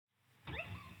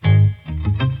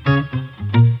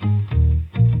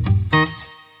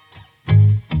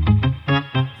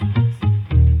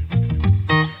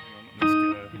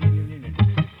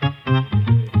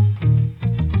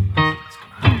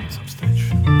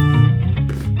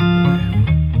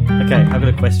Okay, I've got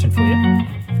a question for you.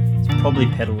 It's probably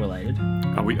pedal related.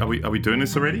 Are we doing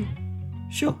this already?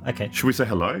 Sure. Okay. Should we say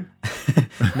hello?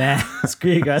 Nah,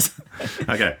 screw you guys.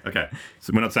 Okay.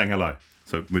 So we're not saying hello.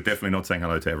 So we're definitely not saying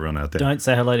hello to everyone out there. Don't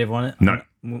say hello to everyone. No.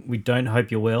 We don't hope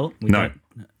you're well. No.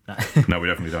 No, we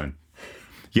definitely don't.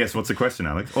 Yes, what's the question,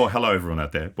 Alex? Oh, hello everyone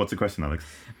out there. What's the question, Alex?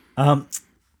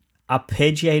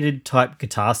 Arpeggiated type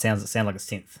guitar sounds that sound like a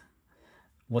synth.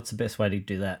 What's the best way to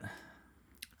do that?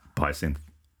 Buy a synth.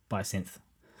 By a synth.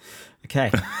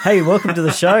 Okay. Hey, welcome to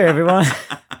the show, everyone.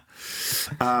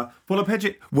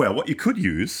 Well, what you could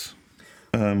use,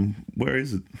 where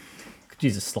is it? Could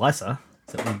use a slicer.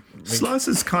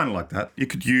 Slicer's kind of like that. You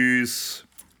could use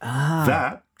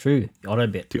that. True. The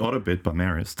Autobit. The Autobit by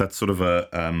Maris. That's sort of a,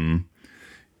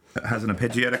 has an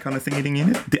arpeggiator kind of thing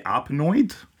in it. The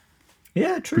Arpanoid,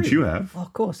 Yeah, true. which you have. Oh,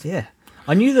 of course, yeah.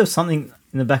 I knew there was something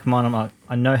in the back of mine. I'm like,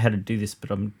 I know how to do this,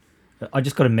 but I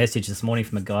just got a message this morning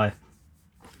from a guy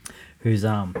who's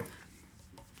The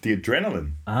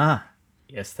Adrenaline.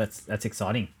 yes, that's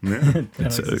exciting. Yeah.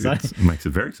 That's exciting. It makes it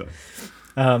very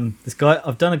exciting. This guy,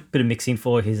 I've done a bit of mixing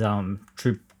for his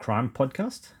True Crime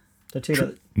podcast. Did I tell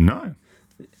you No.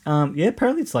 that? Yeah,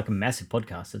 apparently it's like a massive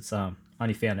podcast. It's I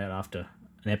only found out after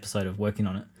an episode of working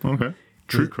on it. Okay.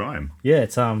 True Crime. Yeah,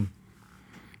 it's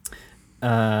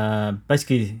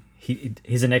basically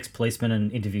he's an ex-policeman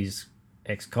and interviews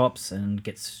ex-cops and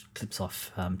gets clips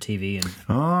off TV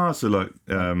and So like,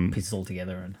 pieces all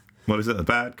together and what is it? The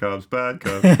bad cops,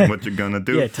 what you gonna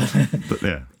do?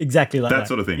 yeah, exactly like that. That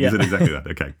sort of thing. Yeah. Is it exactly that?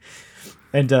 Okay.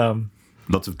 And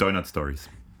Lots of donut stories.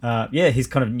 yeah, he's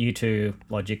kind of new to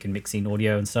Logic and mixing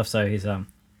audio and stuff, so he's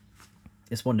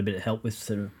just wanted a bit of help with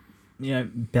sort of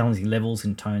balancing levels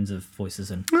and tones of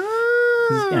voices and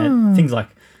 'cause, things like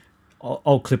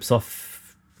old clips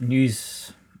off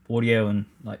news audio and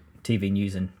like TV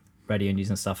news and radio news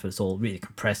and stuff. It's all really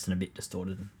compressed and a bit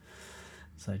distorted.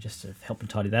 So just to help him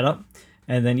tidy that up.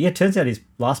 And then, it turns out his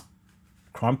last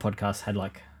crime podcast had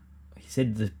he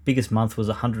said the biggest month was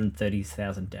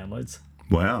 130,000 downloads.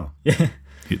 Wow. Yeah.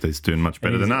 He's doing much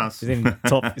better than us. He's in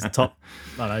top, I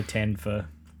don't know, 10 for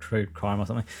true crime or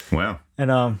something. Wow.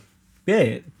 And,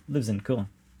 it lives in Coolum.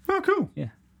 Oh, cool. Yeah.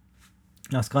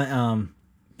 Nice guy.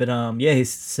 He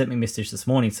sent me a message this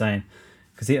morning saying,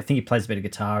 because I think he plays a bit of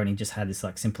guitar and he just had this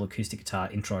simple acoustic guitar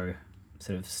intro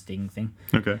sort of sting thing.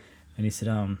 Okay. And he said,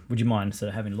 would you mind sort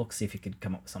of having a look, see if you could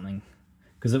come up with something?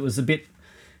 Because it was a bit,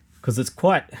 because it's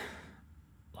quite,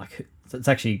 it's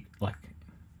actually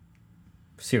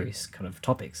serious kind of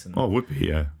topics. And, Oh, it would be,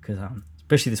 yeah. because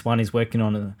especially this one he's working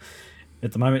on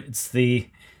at the moment. It's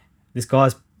this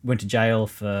guy's went to jail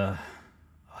for,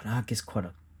 I guess quite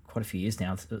a few years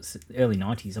now. It's the early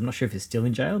 90s. I'm not sure if he's still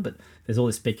in jail, but there's all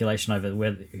this speculation over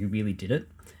whether he really did it.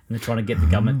 And they're trying to get the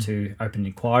government to open an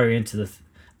inquiry into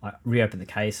reopen the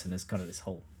case, and there's kind of this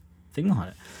whole thing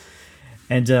behind it.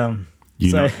 And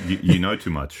You know too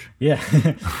much. yeah,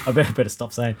 I better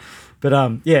stop saying.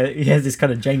 But he has this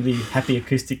kind of jangly, happy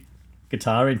acoustic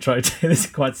guitar intro to this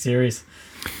quite serious,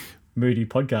 moody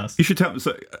podcast. You should tell me.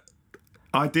 So,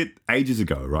 I did ages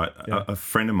ago, right? Yeah. A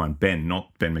friend of mine, Ben,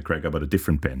 not Ben McGregor, but a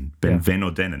different Ben, Venn or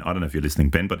Denon. I don't know if you're listening,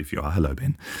 Ben, but if you are, hello,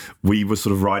 Ben. We were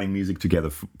sort of writing music together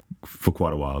for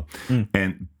quite a while.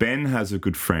 And Ben has a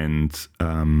good friend,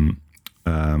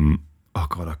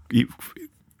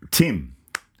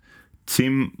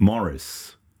 Tim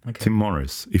Morris. Okay. Tim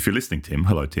Morris. If you're listening, Tim,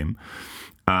 hello, Tim.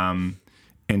 And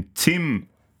Tim,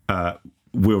 while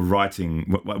we're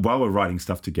writing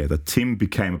stuff together, Tim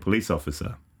became a police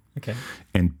officer. Okay.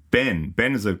 And Ben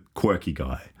is a quirky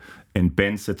guy. And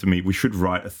Ben said to me, we should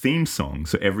write a theme song.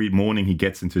 So every morning he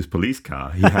gets into his police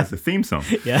car, he has a theme song.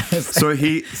 Yes. So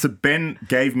Ben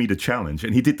gave me the challenge,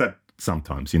 and he did that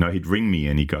sometimes. He'd ring me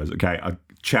and he goes, okay, a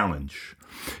challenge.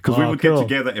 Because we would cool. get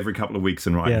together every couple of weeks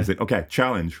and write. Yeah. He said, okay,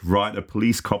 challenge, write a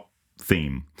police cop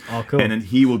theme. Oh, cool. And then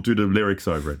he will do the lyrics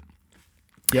over it.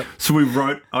 Yep. So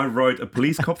I wrote a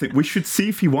police cop thing. We should see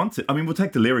if he wants it. I mean, we'll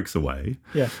take the lyrics away.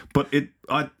 Yeah. But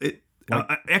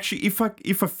actually, if I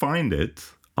find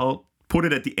it, I'll put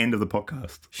it at the end of the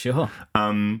podcast. Sure.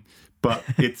 But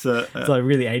it's It's like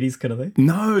really 80s kind of thing.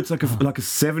 no, it's like a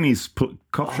 70s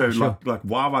cop show, sure. like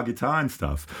wah-wah guitar and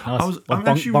stuff. Nice. I'm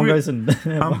Bongos and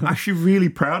I'm actually really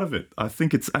proud of it. I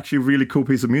think it's actually a really cool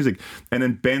piece of music. And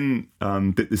then Ben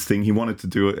did this thing. He wanted to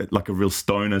do it like a real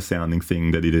stoner sounding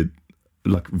thing that he did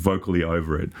like vocally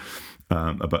over it.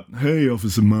 About, hey,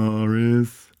 Officer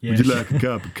Morris, Yeah, would you sure. like a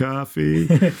cup of coffee?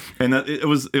 And it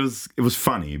was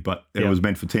funny, but it was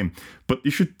meant for Tim. But you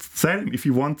should say to him, if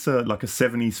you want like a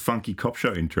 70s funky cop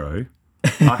show intro,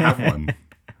 I have one.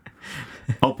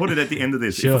 I'll put it at the end of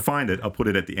this. Sure. If I find it, I'll put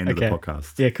it at the end of the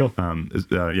podcast. Yeah, cool.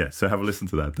 So have a listen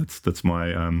to that. That's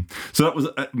my. So that was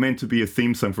meant to be a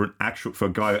theme song for a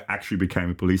guy who actually became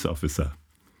a police officer.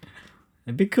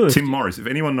 It'd be cool. Tim Morris. If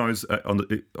anyone knows on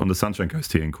the Sunshine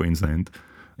Coast here in Queensland,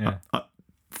 Yeah. I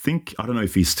don't know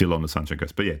if he's still on the Sunshine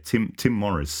Coast, but yeah, Tim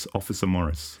Morris, Officer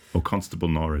Morris, or Constable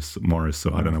Morris.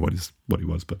 So I don't know what he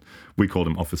was, but we called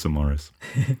him Officer Morris.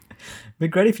 It'd be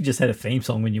great if you just had a theme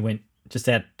song when you went just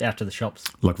out to the shops.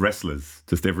 Like wrestlers,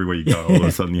 just everywhere you go, all of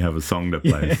a sudden you have a song that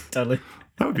plays. Yeah, totally.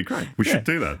 That would be great. We should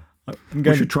do that.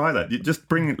 We should try that. You just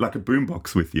bring like a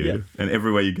boombox with you, and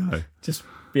everywhere you go. Just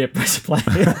press play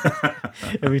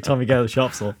every time you go to the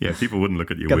shops or people wouldn't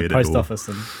look at you go to weird the post at all. office.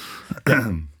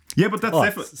 And Yeah, but that's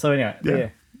definitely. so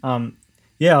anyway, I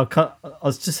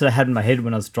was just sort of had in my head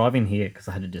when I was driving here because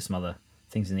I had to do some other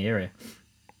things in the area.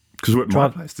 Because we're at my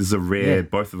place. This is a rare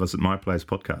both of us at my place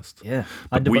podcast. Yeah,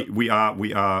 but we are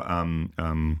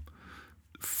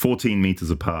 14 meters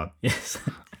apart. Yes.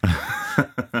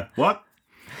 What?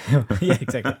 Yeah,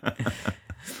 exactly.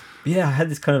 Yeah, I had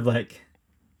this kind of like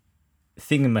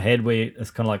thing in my head where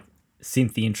it's kind of like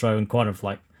synth the intro and kind of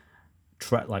like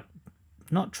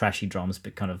not trashy drums,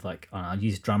 but kind of like I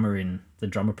use drummer in the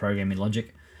drummer program in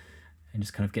Logic, and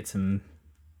just kind of get some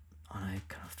kind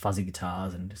of fuzzy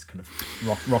guitars and just kind of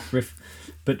rock riff,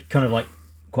 but kind of like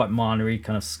quite minory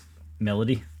kind of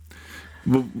melody.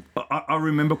 Well, I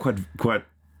remember quite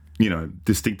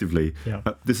distinctively. Yeah.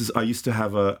 I used to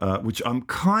have which I'm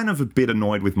kind of a bit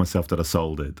annoyed with myself that I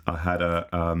sold it. I had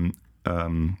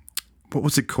what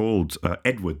was it called?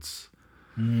 Edwards.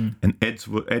 An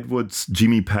Edwards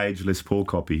Jimmy Page Les Paul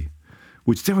copy,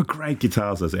 which they were great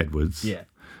guitars, those Edwards. Yeah.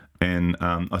 And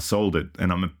I sold it,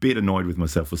 and I'm a bit annoyed with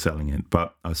myself for selling it,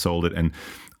 but I sold it. And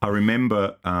I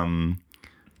remember I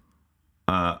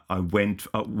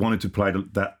wanted to play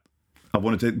that. I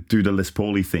wanted to do the Les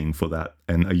Paul-y thing for that,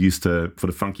 and I used to, for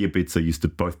the funkier bits, I used to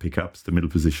both pickups, the middle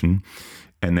position,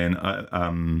 and then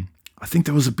I think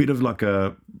there was a bit of like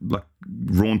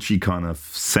raunchy kind of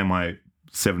semi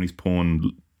 70s porn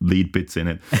lead bits in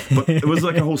it, but it was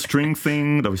like a whole string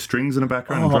thing. There was strings in the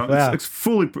background. And drums. Wow. It's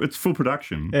full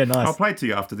production. Yeah, nice. I'll play it to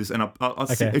you after this, and I'll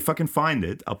see, if I can find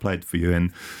it, I'll play it for you,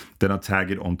 and then I'll tag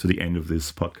it onto the end of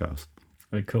this podcast.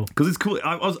 Very cool. Because it's cool.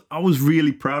 I was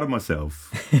really proud of myself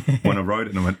when I wrote it,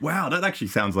 and I went, "Wow, that actually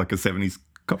sounds like a 70s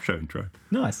cop show intro."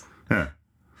 Nice. Yeah.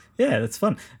 Yeah, that's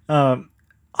fun. I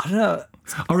don't know.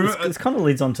 I remember This kind of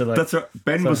leads on to like. That's right.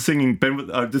 Ben was singing.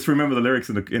 I just remember the lyrics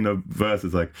in the verse.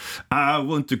 It's like, "I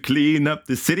want to clean up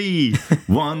the city,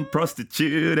 one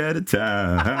prostitute at a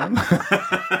time."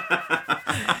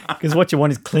 Because what you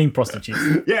want is clean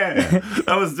prostitutes. Yeah,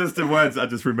 that was just the words. I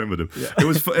just remembered them. Yeah. It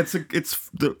was.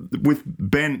 With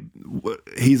Ben.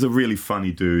 He's a really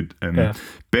funny dude, and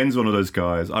Ben's one of those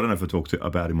guys. I don't know if I talked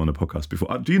about him on the podcast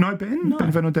before. Do you know Ben? No.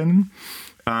 Ben Van Orden?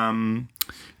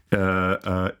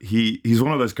 He's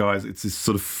one of those guys. It's this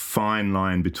sort of fine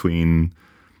line between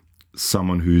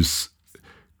someone who's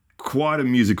quite a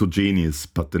musical genius,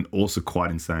 but then also quite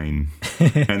insane.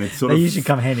 And it's sort They usually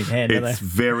come hand in hand. It's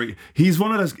very. He's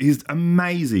one of those. He's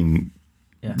amazing.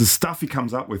 Yeah. The stuff he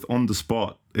comes up with on the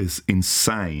spot is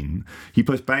insane. He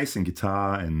plays bass and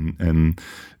guitar and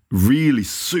really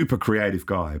super creative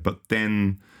guy. But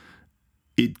then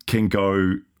it can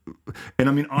go. And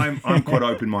I mean, I'm quite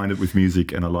open-minded with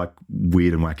music, and I like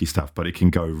weird and wacky stuff. But it can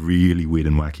go really weird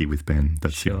and wacky with Ben.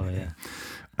 That's Sure. Yeah.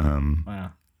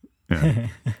 Wow. Yeah.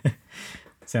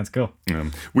 Sounds cool.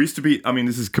 We used to be. I mean,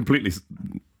 this is completely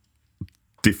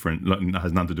different. It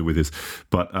has nothing to do with this.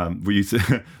 But we used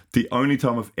to. The only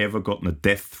time I've ever gotten a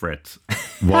death threat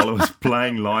while I was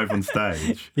playing live on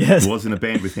stage was in a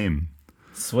band with him.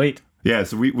 Sweet. Yeah,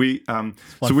 so we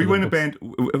were in a band.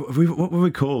 What were we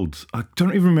called? I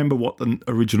don't even remember what the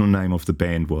original name of the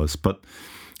band was. But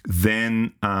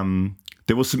then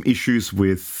there was some issues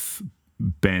with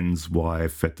Ben's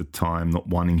wife at the time, not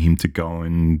wanting him to go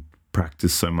and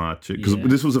practice so much, because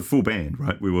this was a full band,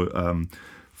 right? We were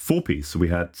 4-piece, so we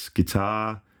had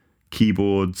guitar,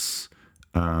 keyboards,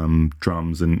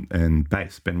 drums, and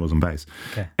bass. Ben was on bass.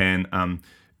 Okay. And I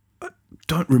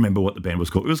don't remember what the band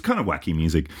was called. It was kind of wacky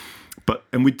music,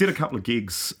 and we did a couple of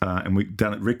gigs, and we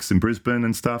down at Rick's in Brisbane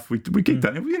and stuff. We gigged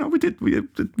that,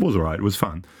 it was all right. It was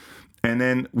fun. And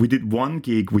then we did one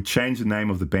gig. We changed the name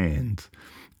of the band.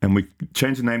 And we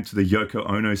changed the name to the Yoko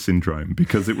Ono syndrome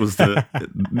because it was the,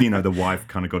 the wife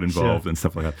kind of got involved and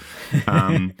stuff like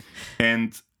that.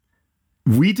 And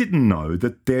we didn't know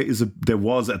that there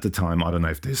was at the time, I don't know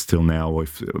if there's still now,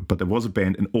 but there was a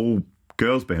band, an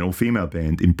all-girls band, all-female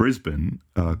band in Brisbane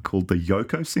called the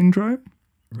Yoko Syndrome.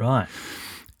 Right.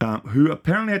 Who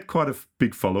apparently had quite a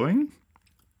big following.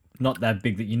 not that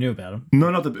big that you knew about them. No,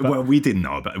 not the. Well, we didn't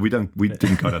know about it. We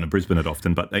didn't go down to Brisbane that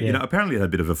often, but you know, apparently it had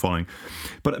a bit of a following.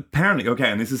 But apparently,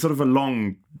 okay, and this is sort of a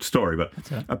long story, but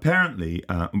right. apparently,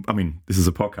 I mean, this is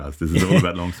a podcast. This is all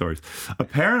about long stories.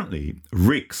 Apparently,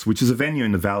 Rick's, which is a venue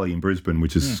in the Valley in Brisbane,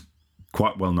 which is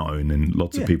quite well known and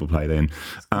lots of people play there.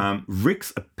 And,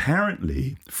 Rick's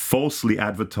apparently falsely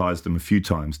advertised them a few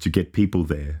times to get people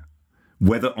there.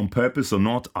 Whether on purpose or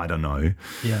not, I don't know.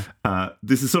 Yeah.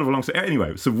 This is sort of a long story.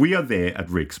 Anyway, so we are there at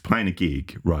Rick's playing a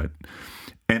gig, right?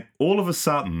 And all of a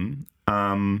sudden,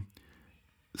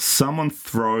 someone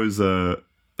throws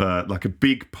like a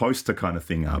big poster kind of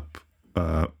thing up,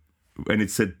 and it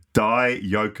said "Die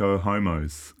Yoko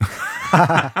Homos."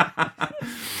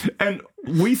 And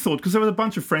we thought, because there was a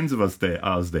bunch of friends of us there,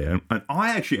 and I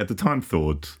actually at the time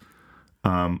thought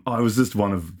I was just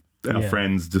one of our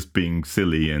friends just being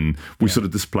silly, and we sort of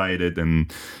displayed it,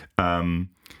 and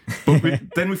but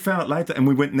then we found out later, and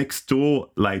we went next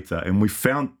door later, and we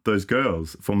found those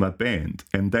girls from that band,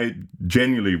 and they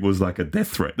genuinely was like a death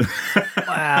threat.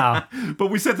 Wow. But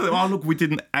we said to them, "Oh, look, we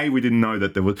didn't know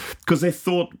that there was," because they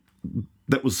thought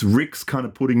that was Rick's kind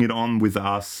of putting it on with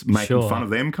us, making fun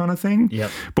of them kind of thing. Yep.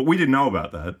 But we didn't know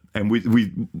about that, and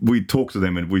we talked to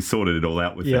them, and we sorted it all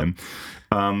out with them.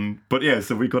 But yeah,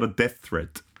 so we got a death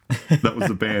threat. That was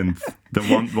the band. The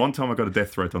one time I got a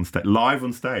death threat on stage, live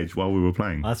on stage while we were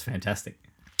playing. That's fantastic.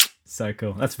 So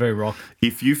cool. That's very rock.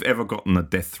 If you've ever gotten a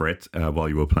death threat while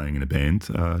you were playing in a band,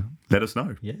 let us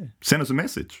know. Yeah. Send us a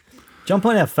message. Jump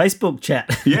on our Facebook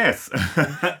chat. Yes.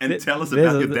 And tell us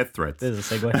about your death threats.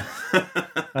 There's a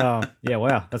segue. Yeah,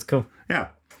 wow. That's cool. Yeah.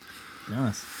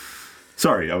 Nice.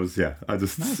 Sorry,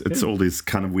 it's all these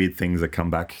kind of weird things that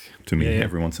come back to me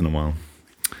every once in a while.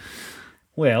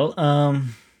 Well,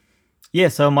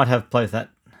 so I might have play with that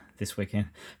this weekend.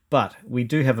 But we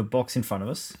do have a box in front of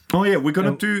us. Oh, yeah, we're going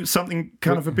to do something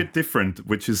kind of a bit different,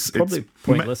 which is... Probably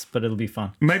pointless, but it'll be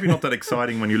fun. Maybe not that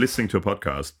exciting when you're listening to a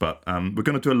podcast, but we're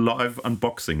going to do a live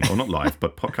unboxing, or not live,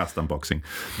 but podcast unboxing.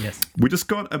 Yes. We just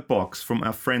got a box from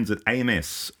our friends at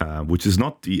AMS, which is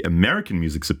not the American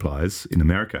Music Supplies, in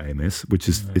America AMS, which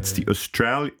is it's the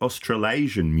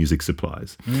Australasian Music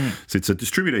Supplies. So it's a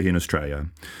distributor here in Australia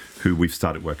who we've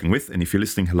started working with. And if you're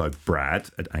listening, hello, Brad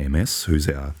at AMS, who's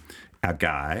our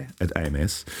guy at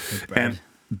AMS, and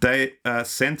they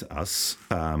sent us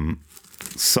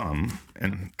some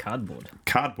cardboard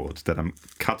that I'm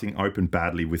cutting open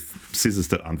badly with scissors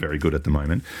that aren't very good at the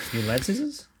moment. You allowed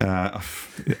scissors?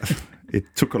 It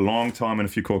took a long time and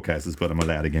a few court cases, but I'm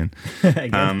allowed again.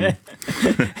 Again.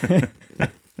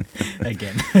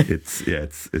 Again. It's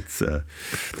that's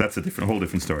a whole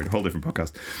different story, a whole different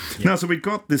podcast. Yeah. No, so we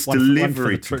got this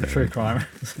delivery for the true crime.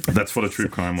 That's for the true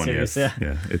crime one. Serious, yes.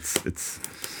 Yeah. It's.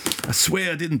 I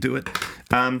swear I didn't do it.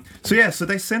 So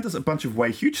they sent us a bunch of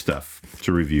Way Huge stuff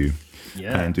to review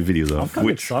and do videos of. I'm kind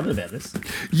of excited about this.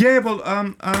 Yeah, well,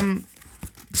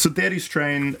 so they're the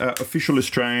Australian official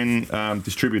Australian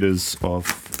distributors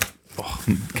of. Oh,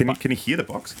 can you hear the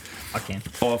box? I can.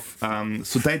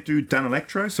 So they do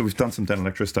Danelectro. So we've done some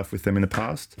Danelectro stuff with them in the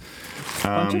past.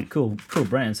 Bunch of cool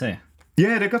brands, hey?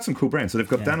 Yeah, they've got some cool brands. So they've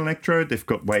got Danelectro, they've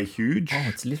got Way Huge. Oh,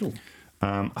 it's little.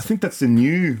 I think that's the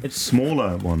new,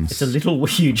 smaller ones. It's a little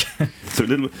huge.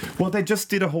 Well, they just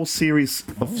did a whole series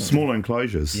of smaller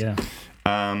enclosures. Yeah.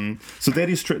 So they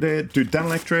do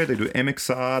Danelectro, they do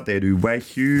MXR, they do Way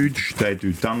Huge, they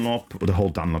do Dunlop, or the whole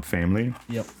Dunlop family.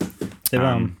 Yep.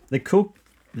 They're cool.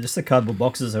 Just the cardboard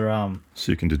boxes are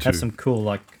so you can do have some cool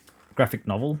like graphic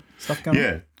novel stuff going on.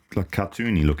 Yeah, like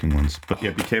cartoony looking ones. But yeah,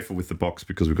 be careful with the box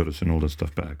because we've got to send all that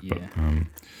stuff back. Yeah. But,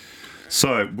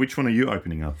 so which one are you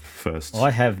opening up first?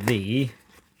 I have the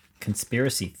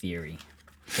conspiracy theory.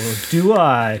 Or do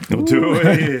I? Or do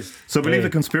I? So I believe the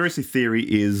conspiracy theory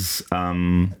is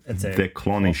their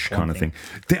clonish kind of thing.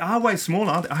 They are way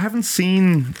smaller, aren't they? I haven't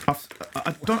seen.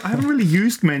 I haven't really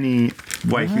used many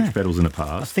Way Huge pedals in the I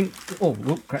past. think. Oh,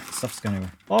 look, crap, stuff's going away.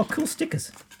 Oh, cool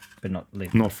stickers, but not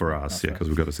leave. Not for us, because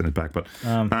we've got to send it back. But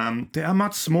they are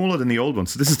much smaller than the old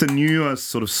ones. So this is the newer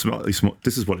sort of slightly small.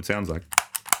 This is what it sounds like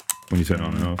when you turn it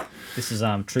on and off. This is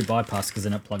true bypass because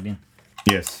they're not plugged in.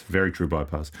 Yes, very true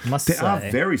bypass. They are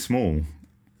very small.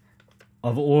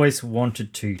 I've always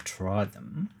wanted to try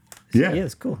them. Yeah. Yeah,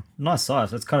 it's cool. Nice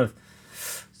size. It's kind of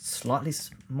slightly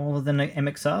smaller than an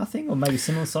MXR thing, or maybe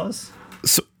similar size.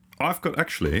 So I've got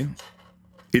actually,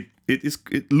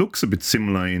 it looks a bit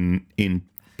similar in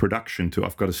production to.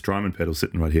 I've got a Strymon pedal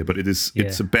sitting right here, but it's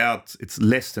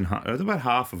less than half. It's about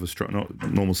half of a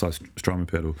normal size Strymon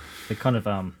pedal. They're kind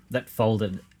of that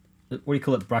folded. What do you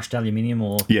call it? Brushed aluminium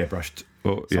or brushed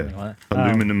or something like that.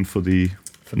 Aluminum for the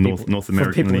North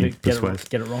Americanly get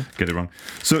persuasive. it wrong. Get it wrong.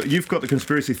 So you've got the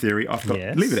conspiracy theory. I've got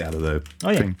Yes. leave it out of the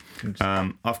Oh, yeah. thing.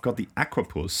 I've got the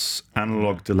Aquapus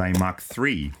Analog Delay Mark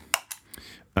III.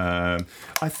 I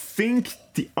think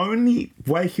the only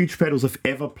way huge pedals I've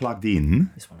ever plugged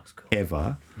in This one looks cool.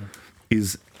 ever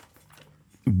is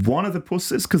one of the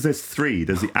pusses, because there's three.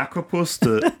 There's the Aquapus,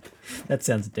 the That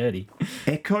sounds dirty.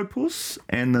 Ecopus,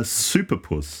 and the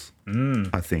Superpus.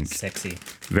 I think Sexy.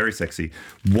 very sexy.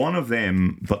 One of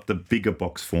them, but the bigger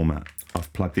box format.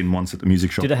 I've plugged in once at the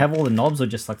music shop. Did it have all the knobs or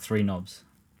just like 3 knobs?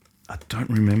 I don't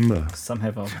remember. Some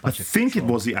have a bunch I of think it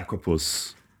control. was the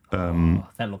Aquapus, Oh,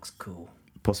 that looks cool.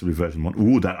 possibly version 1.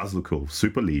 Ooh, that does look cool.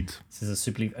 Super lead. This is a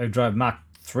Super League Overdrive Mark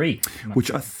III. Which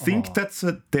I think that's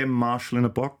their Marshall in a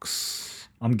box.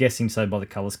 I'm guessing so by the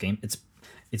color scheme.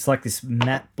 It's like this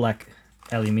matte black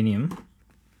aluminium.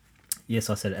 Yes,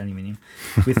 I said aluminium.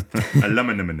 With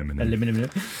Aluminum. aluminium.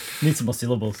 Need some more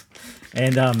syllables.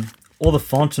 And all the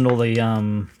font and all the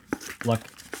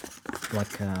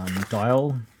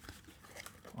dial,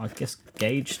 I guess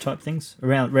gauge type things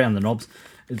around the knobs.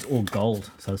 It's all gold,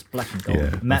 so it's black and gold,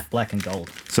 Yeah. matte black and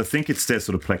gold. So I think it's their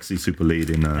sort of Plexi Super lead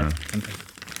in a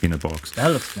box. That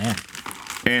looks man.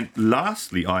 And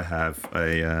lastly, I have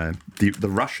the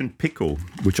Russian Pickle,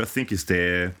 which I think is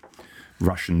their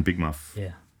Russian Big Muff.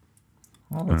 Yeah.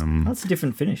 Oh, that's a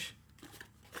different finish.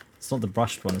 It's not the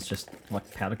brushed one. It's just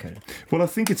like powder coated. Well, I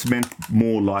think it's meant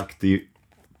more like the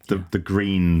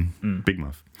green Big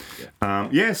Muff.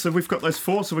 Yeah. So we've got those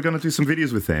 4, so we're going to do some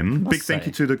videos with them. Big thank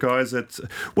you to the guys at,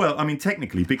 well, I mean,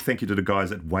 technically, big thank you to the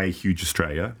guys at Way Huge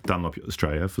Australia, Dunlop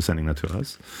Australia, for sending that to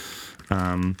us.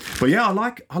 But yeah, I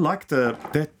like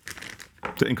the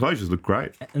enclosures look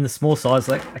great. And the small size,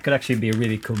 like, that could actually be a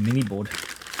really cool mini board.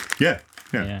 Yeah.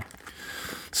 Yeah.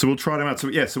 So we'll try them out. So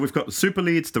yeah, so we've got the Super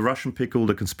Leads, the Russian Pickle,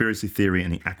 the Conspiracy Theory,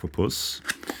 and the Aquapus.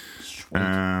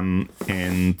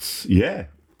 And yeah,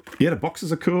 the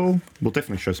boxes are cool. We'll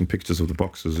definitely show some pictures of the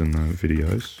boxes in the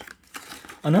videos.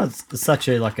 I know it's such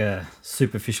a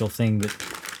superficial thing, but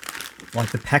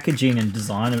like the packaging and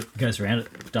design that goes around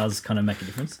it does kind of make a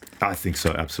difference. I think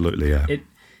so, absolutely, yeah.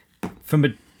 From a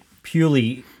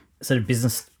purely sort of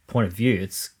business point of view,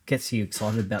 it gets you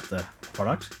excited about the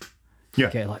product. Yeah.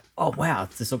 Okay, like, oh wow,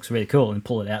 this looks really cool, and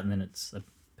pull it out, and then it's a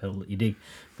pedal that you dig.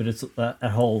 But it's that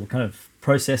whole kind of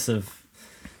process of,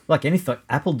 like anything,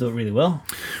 Apple do it really well.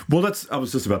 Well, I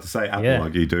was just about to say, Apple,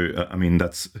 like you do. I mean,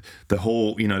 that's the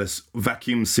whole, this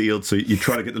vacuum sealed, so you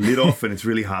try to get the lid off, and it's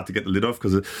really hard to get the lid off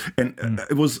because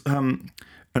it was, and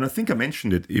I think I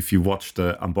mentioned it if you watched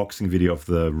the unboxing video of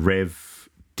the Rev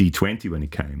D20 when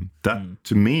it came. That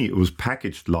to me, it was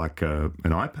packaged like an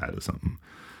iPad or something.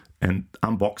 And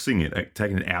unboxing it,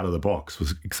 taking it out of the box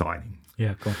was exciting.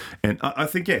 Yeah, cool. And I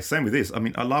think, yeah, same with this. I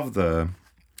mean, I love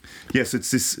yes,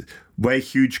 it's this Way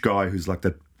Huge guy who's like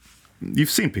that. You've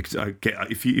seen pictures.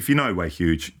 If you know Way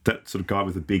Huge, that sort of guy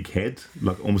with a big head,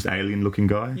 like almost alien-looking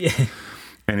guy. Yeah.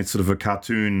 And it's sort of a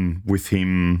cartoon with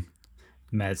him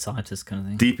Mad scientist kind of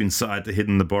thing. deep inside the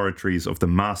hidden laboratories of the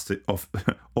master of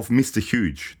Mr.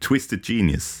 Huge, Twisted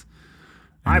Genius.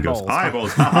 And he goes,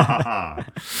 eyeballs. Ha ha ha.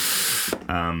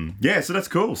 Yeah, so that's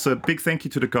cool. So big thank you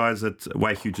to the guys at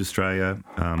Way Huge Australia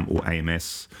or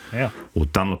AMS or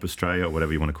Dunlop Australia or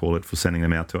whatever you want to call it for sending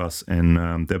them out to us. And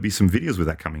there'll be some videos with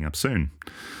that coming up soon.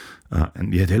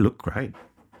 And yeah, they look great.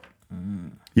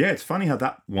 Yeah, it's funny how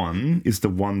that one is the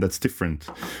one that's different.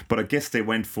 But I guess they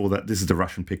went for that. This is the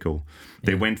Russian Pickle.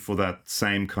 They went for that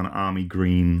same kind of army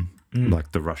green,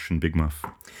 like the Russian Big Muff,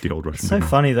 the old Russian So Big Muff.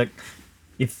 funny that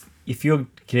if you're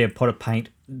getting a pot of paint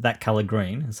that color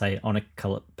green and say, I want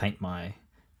to paint my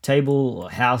table or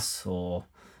house or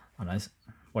I don't know,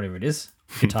 whatever it is,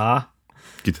 guitar,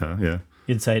 Yeah.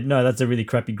 you'd say, no, that's a really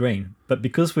crappy green. But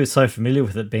because we're so familiar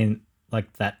with it being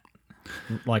like that,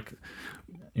 like,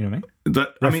 you know what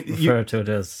I mean? Refer to it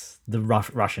as the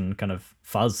Russian kind of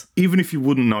fuzz. Even if you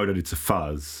wouldn't know that it's a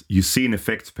fuzz, you see an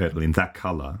effects pedal in that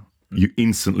color, you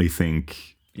instantly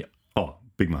think, oh,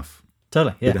 Big Muff.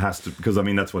 Totally, yeah. It has to, because I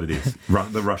mean, that's what it is.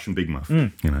 The Russian Big Muff,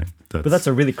 But that's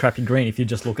a really crappy green if you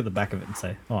just look at the back of it and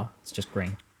say, oh, it's just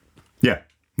green. Yeah.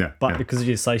 But because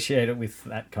you associate it with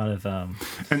that kind of...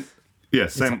 and yeah,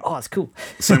 same. It's like, oh, it's cool.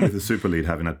 Same with the Super Lead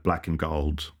having that black and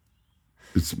gold.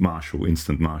 It's Marshall,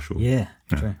 instant Marshall. Yeah,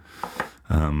 true.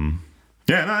 Yeah, no,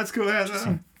 that's cool.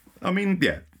 Yeah, I mean,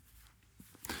 yeah.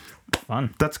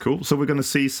 Fun. That's cool. So we're going to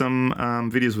see some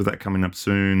videos with that coming up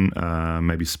soon.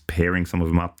 Maybe pairing some of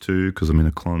them up too, because I mean,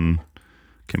 a clon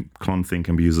thing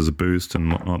can be used as a boost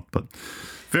and whatnot. But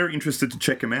very interested to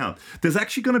check them out. There's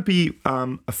actually going to be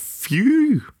a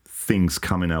few things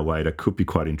coming our way that could be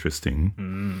quite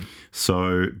interesting.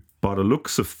 So by the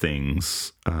looks of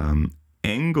things,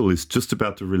 Engel is just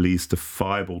about to release the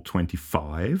Fireball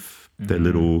 25, their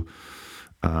little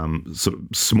sort of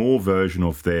small version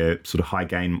of their sort of high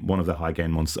gain, one of the high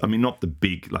gain monsters. I mean, not the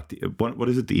big, like what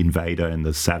is it? The Invader and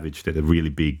the Savage. They're the really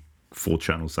big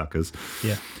 4-channel suckers.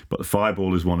 Yeah. But the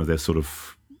Fireball is one of their sort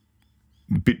of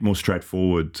bit more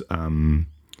straightforward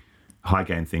high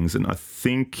gain things, and I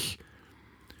think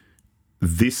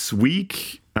this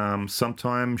week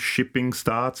sometime shipping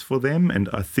starts for them, and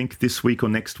I think this week or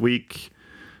next week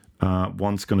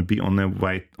one's going to be on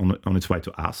its way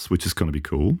to us, which is going to be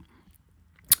cool.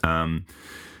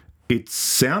 It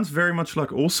sounds very much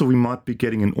like also we might be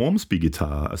getting an Ormsby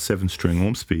guitar, a 7-string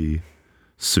Ormsby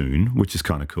soon, which is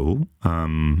kind of cool.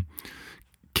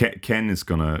 Ken is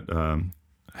going to...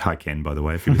 hi, Ken, by the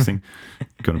way, if you're listening.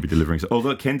 Going to be delivering.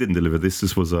 Although Ken didn't deliver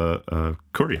this was a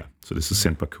courier. So this is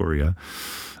sent by courier.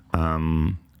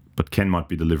 But Ken might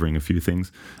be delivering a few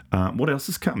things. What else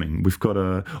is coming? We've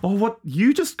got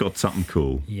you just got something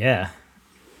cool. Yeah.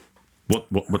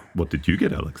 What did you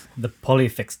get, Alex? The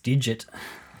Polyfx Digit,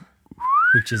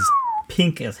 which is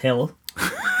pink as hell.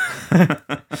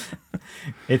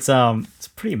 It's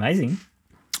pretty amazing.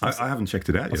 I haven't checked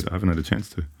it out yet. I haven't had a chance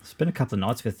to. Spent a couple of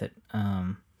nights with it.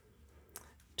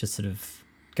 Just sort of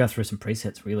go through some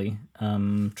presets, really.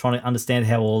 Trying to understand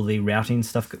how all the routing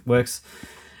stuff works.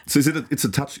 So is it a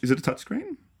touch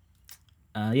screen?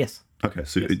 Yes. Okay.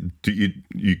 So yes. Do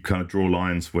you kind of draw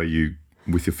lines where you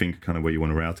with your finger kind of where you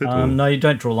want to route it? No, you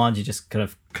don't draw lines. You just kind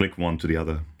of click one to the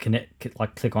other.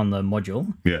 Click on the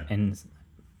module. Yeah. And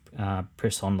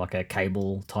press on like a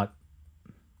cable type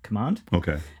command.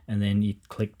 Okay. And then you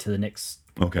click to the next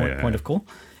point of call.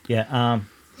 Yeah.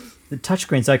 The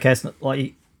touchscreen's okay. It's not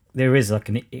like there is like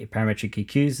parametric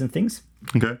EQs and things.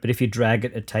 Okay. But if you drag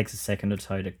it, it takes a second or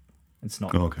so to. It's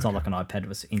not. It's not like an iPad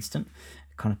was instant.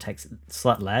 It kind of takes a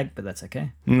slight lag, but that's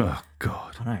okay. Oh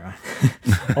God. I know, right?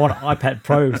 I want an iPad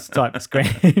Pro type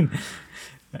screen.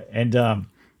 And but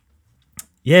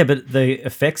the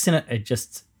effects in it are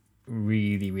just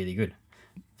really, really good.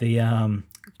 The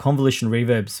convolution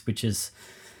reverbs, which is,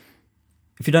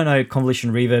 if you don't know,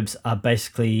 convolution reverbs are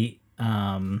basically,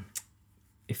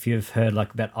 if you've heard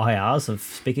like about IRs of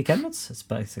speaker cabinets, it's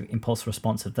basically impulse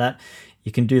response of that.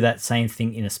 You can do that same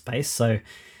thing in a space. So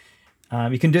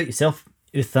you can do it yourself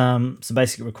with some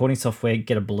basic recording software.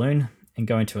 Get a balloon and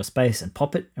go into a space and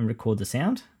pop it and record the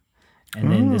sound.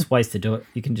 And then there's ways to do it.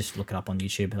 You can just look it up on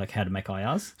YouTube, like how to make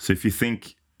IRs. So if you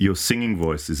think your singing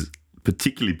voice is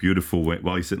particularly beautiful while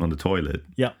you're sitting on the toilet,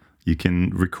 yeah, you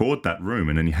can record that room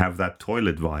and then you have that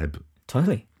toilet vibe.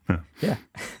 Totally. Yeah.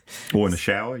 Or in a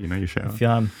shower, your shower. If you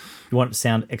want it to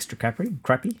sound extra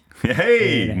crappy.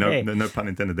 Hey, no pun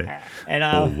intended there. And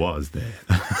or was there?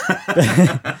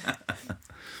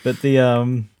 But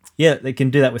they can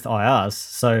do that with IRs.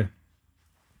 So,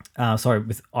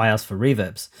 with IRs for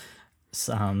reverbs.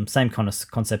 Same kind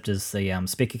of concept as the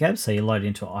speaker cab. So you load it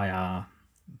into an IR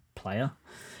player,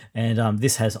 and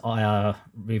this has IR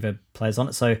reverb players on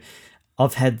it. So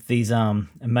I've had these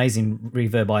amazing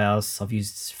reverb IRs I've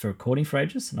used for recording for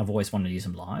ages, and I've always wanted to use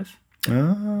them live. Oh.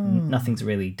 Nothing's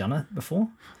really done it before.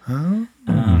 Oh.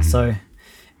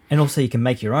 And also you can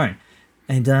make your own.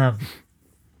 And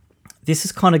this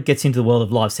is kind of gets into the world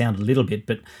of live sound a little bit,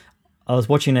 but I was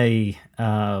watching a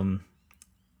kind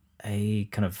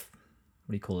of,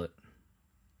 what do you call it,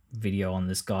 video on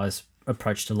this guy's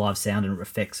approach to live sound and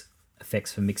effects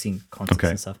for mixing concerts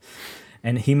and stuff.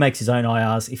 And he makes his own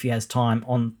IRs if he has time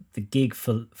on the gig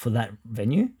for that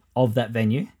venue.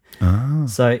 Oh.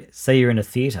 So say you're in a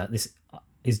theatre. This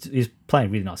is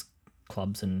playing really nice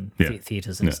clubs and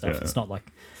theatres and stuff. Yeah. It's not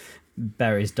like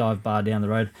Barry's Dive Bar down the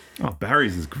road. Oh,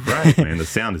 Barry's is great, man. The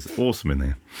sound is awesome in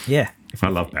there. Yeah. I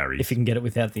love Barry's. If you can get it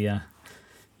without the...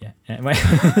 Anyway,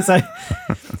 so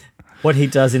what he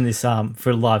does in this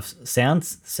for live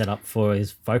sounds setup for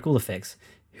his vocal effects,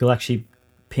 he'll actually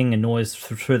ping a noise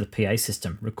through the PA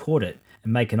system, record it,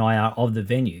 and make an IR of the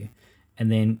venue,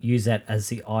 and then use that as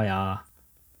the IR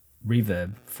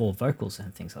reverb for vocals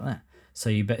and things like that. So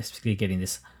you're basically getting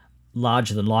this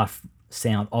larger than life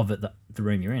sound of it, the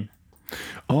room you're in.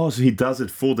 Oh, so he does it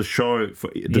for the show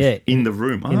in the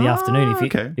room in the afternoon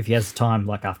if he has time,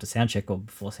 like after sound check or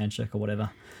before sound check or whatever.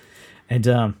 And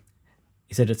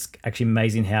he said it's actually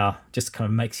amazing how just kind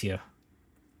of makes you,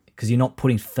 because you're not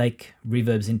putting fake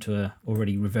reverbs into a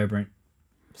already reverberant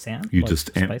sound. You're just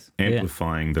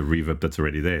amplifying the reverb that's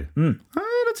already there.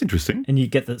 Oh, that's interesting. And you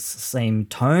get the same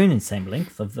tone and same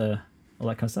length of all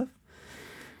that kind of stuff,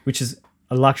 which is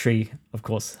a luxury, of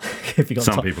course, if you've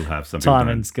got people have time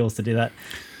and skills to do that.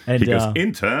 And He goes,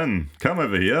 intern, come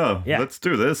over here. Yeah. Let's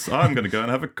do this. I'm going to go and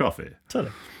have a coffee.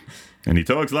 totally. And he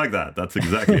talks like that. That's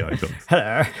exactly how he talks.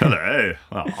 Hello. Hello.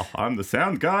 Oh, I'm the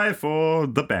sound guy for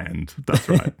the band. That's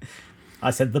right. I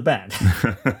said the band.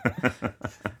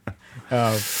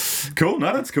 Cool.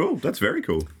 No, that's cool. That's very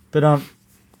cool. But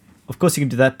of course you can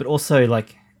do that, but also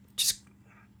like just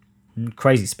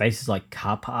crazy spaces like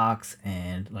car parks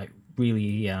and like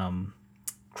really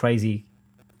crazy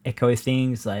echo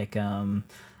things like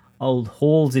old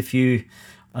halls. If you,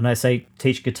 I know, say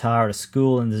teach guitar at a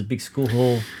school and there's a big school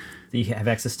hall that you have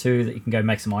access to that you can go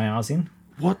make some IRs in.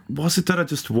 What was it that I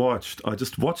just watched? I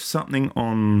just watched something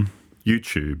on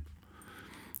YouTube,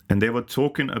 and they were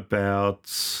talking about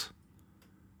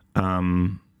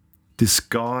this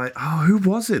guy. Oh, who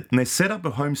was it? And they set up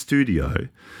a home studio,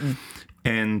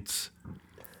 and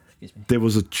Excuse me. there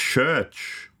was a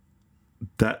church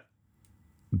that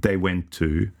they went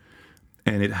to,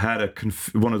 and it had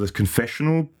one of those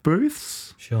confessional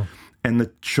booths, Sure. and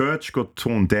the church got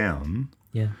torn down.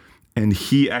 Yeah. And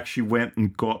he actually went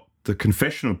and got the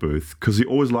confessional booth because he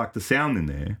always liked the sound in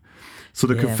there. So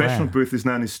the Yeah, confessional wow. booth is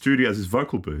now in his studio as his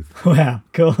vocal booth. Wow.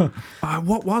 Cool.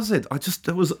 What was it?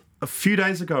 It was a few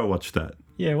days ago I watched that.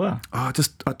 Yeah. Wow. I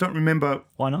don't remember.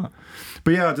 Why not?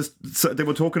 But yeah, so they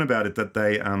were talking about it that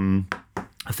they,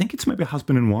 I think it's maybe a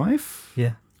husband and wife.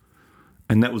 Yeah.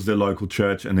 And that was their local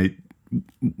church. And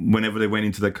whenever they went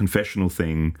into that confessional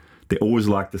thing, they always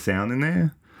liked the sound in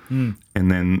there. And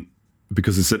then,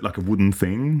 because it's like a wooden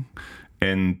thing,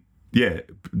 and yeah,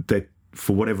 they,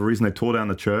 for whatever reason, they tore down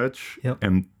the church. Yep.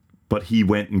 But he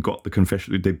went and got the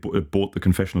confessional. They bought the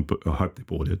confessional. I hope they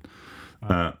bought it.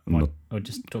 Or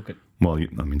just took it. Well,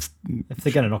 I mean, If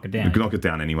they're going to knock it down. knock it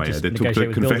down anyway. Just They took the negotiate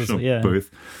with builders, confessional yeah.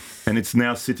 booth, and it's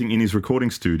now sitting in his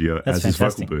recording studio That's as his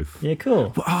fantastic. vocal booth. Yeah,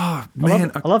 cool. Oh I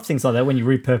man, love things like that when you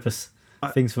repurpose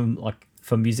things from like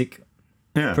for music,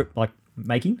 yeah, like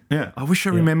making. yeah. I wish I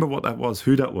remember what that was.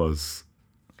 Who that was.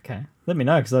 Okay, let me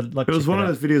know because I'd like. It to was check one that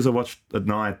of those videos I watched at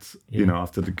night, Yeah.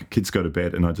 after the kids go to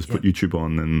bed, and I just put YouTube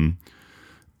on, and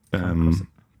across it.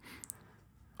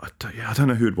 I don't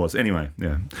know who it was. Anyway,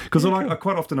 yeah, because I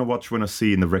quite often I watch when I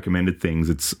see in the recommended things,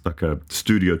 it's like a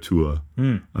studio tour.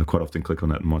 I quite often click on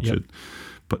that and watch Yep. it,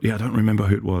 but yeah, I don't remember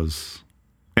who it was.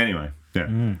 Anyway,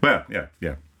 yeah, well,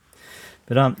 yeah.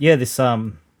 But yeah, this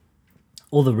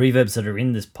all the reverbs that are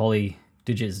in this Poly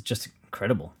Digit is just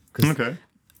incredible because Okay,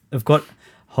 I've got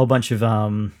a whole bunch of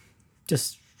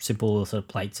just simple sort of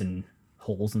plates and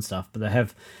halls and stuff, but they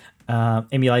have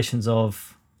emulations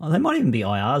of. Oh, they might even be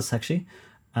IRs actually.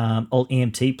 Old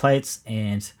EMT plates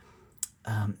and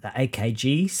the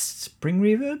AKG spring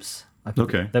reverbs. Like,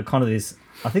 Okay. They're kind of these.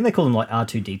 I think they call them like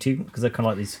R2D2 because they're kind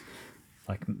of like these,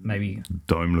 like maybe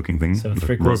dome-looking thing. so Like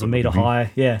 3/4 meter robot-looking.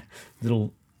 high. Yeah,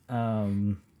 little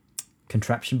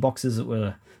contraption boxes that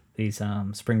were these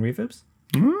spring reverbs.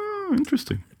 Oh,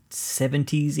 interesting.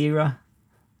 70s era,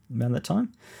 around that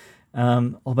time. A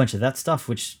whole bunch of that stuff,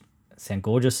 which sound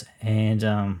gorgeous, and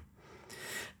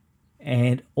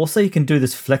also you can do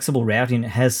this flexible routing. It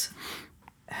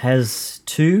has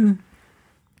two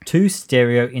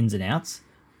stereo ins and outs,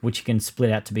 which you can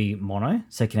split out to be mono,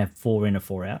 so you can have 4 in and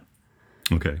 4 out,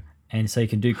 Okay. and so you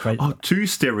can do crazy. Oh, 2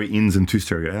 stereo ins and 2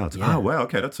 stereo outs. Yeah. Oh, wow.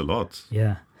 Okay, that's a lot.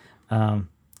 Yeah.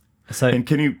 So And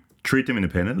can you treat them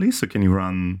independently? So can you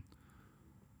run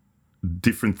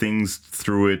different things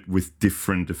through it with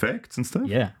different effects and stuff?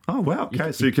 yeah. Oh wow!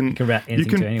 Okay, so you can route anything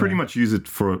to pretty anywhere. much use it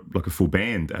for like a full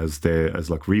band as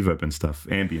like reverb and stuff,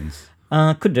 ambience,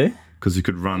 Could do. because you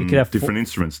could run could have different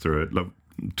instruments through it, like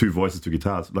 2 voices, 2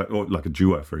 guitars, or like a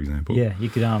duo, for example. Yeah, you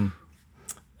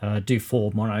could do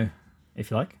 4 mono if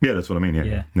you like, Yeah, that's what I mean.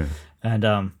 Yeah. Yeah.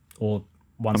 and or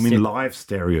one. I mean, step- live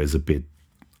stereo is a bit.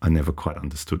 I never quite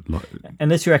understood. Like,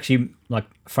 unless you're actually like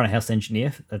front of house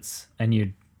engineer, that's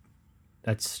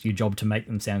your job to make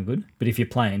them sound good. But if you're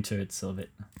playing too, it's a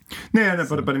bit. no,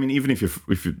 but I mean, even if you're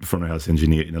front of house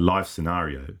engineer in a live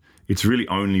scenario, it's really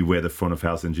only where the front of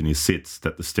house engineer sits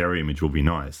that the stereo image will be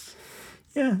nice.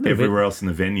 Yeah, a little Everywhere bit. else in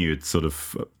the venue, it's sort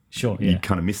of Sure, you yeah.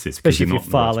 kind of miss it, Especially because if you're not in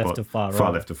the far right left spot. or far Far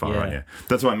right. left or far Yeah. right. Yeah,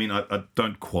 that's what I mean. I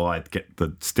don't quite get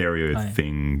the stereo Oh, yeah.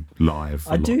 thing live. a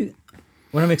I lot. do.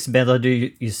 When I mix bands, I do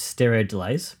use stereo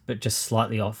delays, but just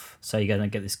slightly off, so you don't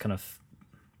get this kind of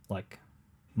like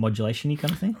modulation-y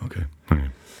kind of thing. Okay.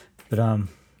 But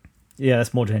yeah,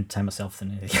 that's more to entertain myself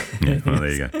than anything. Yeah. Well,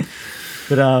 there you go.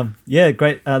 But yeah,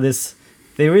 great.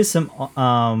 There is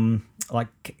some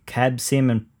like cab sim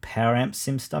and power amp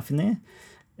sim stuff in there.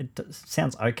 It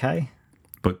sounds okay.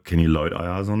 But can you load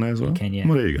IRs on there as well? can, yeah.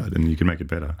 Well, there you go. Then you can make it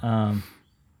better.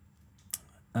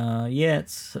 Yeah,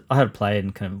 I had to play it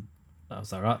and kind of I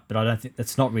was alright, but I don't think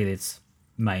that's not really its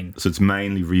main So it's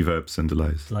mainly reverbs and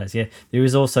delays. delays. Yeah, there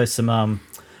is also some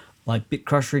like bit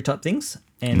crushery type things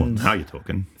Well, and now you're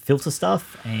talking. filter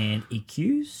stuff and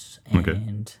EQs and Okay.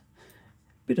 a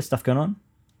bit of stuff going on.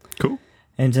 Cool.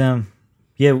 And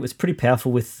yeah, it's pretty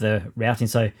powerful with the routing.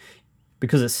 So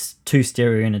because it's 2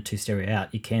 stereo in and 2 stereo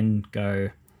out, you can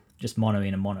go just mono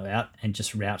in and mono out and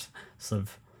just route sort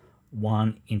of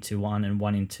 1 into 1 and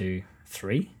 1 into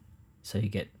 3. So you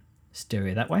get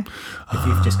stereo that way if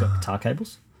you've just got guitar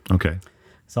cables. Okay.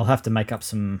 So I'll have to make up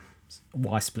some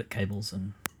Y split cables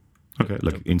and Okay,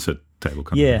 like insert table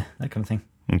kind yeah, that kind of thing.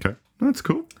 of. Okay. That's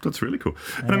cool. That's really cool.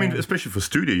 And I mean, especially for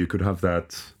studio, you could have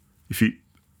that if you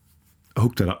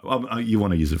hook that up. You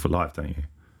want to use it for live, don't you?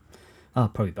 Oh,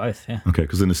 probably both, yeah. Okay,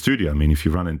 because in the studio, I mean, if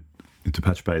you run into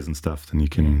patch bays and stuff, then you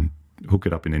can hook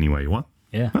it up in any way you want.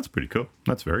 Yeah. That's pretty cool.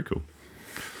 That's very cool.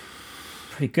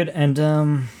 Pretty good. And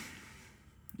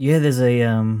yeah, there's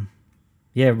a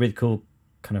really cool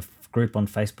kind of group on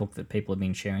Facebook that people have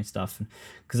been sharing stuff,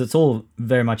 because it's all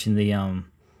very much in the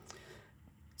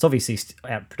it's obviously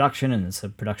out of production and it's a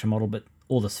production model, but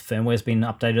all this firmware's been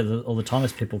updated all the time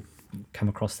as people come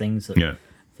across things that Yeah.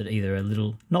 that either are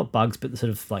little, not bugs, but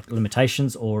sort of like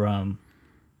limitations or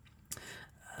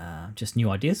just new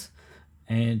ideas.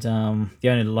 And the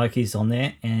owner Loki's on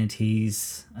there, and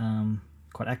he's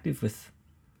quite active with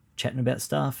chatting about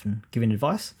stuff and giving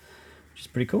advice, which is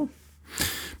pretty cool.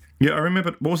 Yeah, I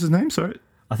remember. What was his name? Sorry.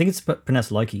 I think it's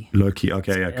pronounced Loki. Loki.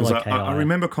 Okay, yeah. Because L-O-K-I. I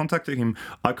remember contacting him.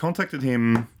 I contacted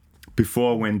him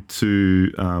before I went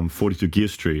to 42 Gear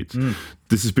Street.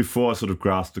 This is before I sort of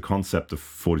grasped the concept of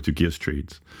 42 Gear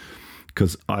Street,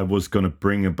 because I was going to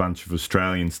bring a bunch of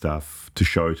Australian stuff to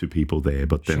show to people there.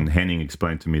 But then Henning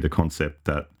explained to me the concept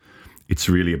that it's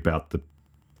really about the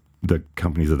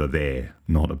companies that are there,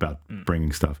 not about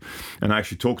bringing stuff. And I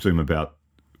actually talked to him about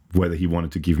whether he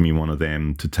wanted to give me one of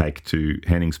them to take to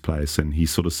Henning's place. And he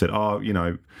sort of said, oh, you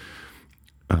know,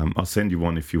 I'll send you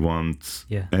one if you want.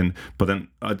 Yeah. But then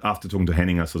after talking to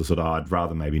Henning, I sort of said, oh, I'd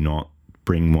rather maybe not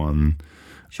bring one.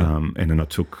 Sure. And then I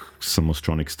took some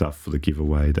Austronic stuff for the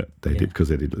giveaway that they did, because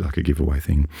they did like a giveaway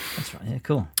thing. That's right. Yeah,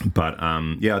 cool. But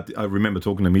yeah, I remember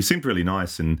talking to him. He seemed really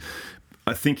nice, and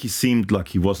I think he seemed like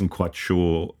he wasn't quite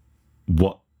sure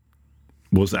what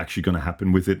was actually going to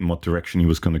happen with it and what direction he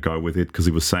was going to go with it, because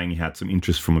he was saying he had some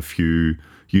interest from a few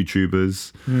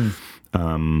YouTubers.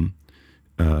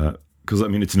 Because I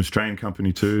mean, it's an Australian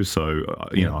company too, so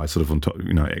you know, I sort of on top,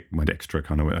 you know, went extra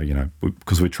kind of, you know,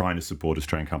 because we're trying to support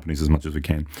Australian companies as much as we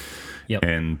can. Yep.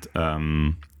 And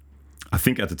I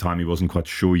think at the time he wasn't quite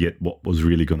sure yet what was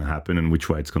really going to happen and which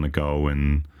way it's going to go.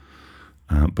 And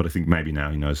but I think maybe now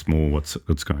he knows more what's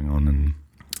going on, and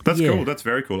that's cool. That's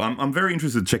very cool. I'm very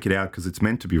interested to check it out, because it's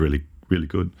meant to be really, really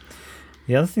good.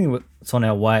 The other thing that's on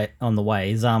the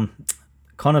way is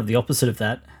kind of the opposite of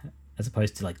that, as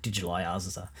opposed to like digital IRs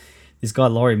and stuff. This guy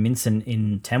Laurie Minson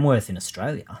in Tamworth in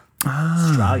Australia.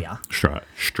 Australia.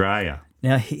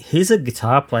 Now he's a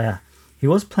guitar player. He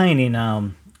was playing in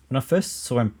when I first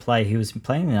saw him play, he was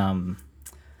playing in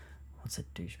what's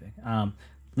that douchebag?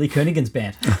 Lee Kernighan's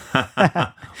band.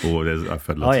 I've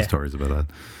heard lots of stories about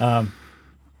that.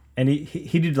 And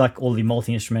he did like all the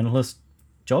multi-instrumentalist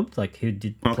job. Like he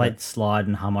did plate slide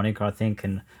and harmonica, I think,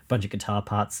 and a bunch of guitar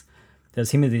parts. There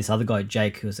was him and this other guy,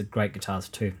 Jake, who was a great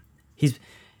guitarist too.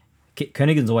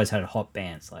 Kernighan's always had hot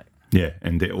bands, like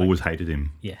and they always hated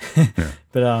him. yeah.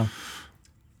 But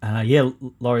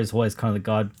Laurie's always kind of the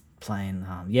guy playing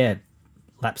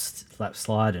lap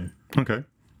slide and Okay.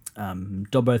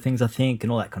 Dobbo things, I think,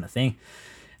 and all that kind of thing.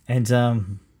 And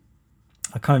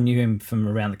I kind of knew him from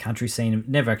around the country scene.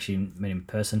 Never actually met him in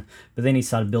person, but then he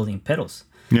started building pedals.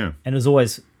 Yeah. And it was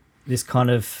always this kind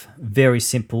of very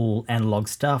simple analog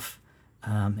stuff.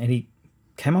 And he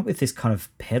came up with this kind of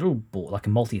pedal board, like a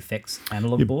multi-effects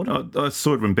analog board. I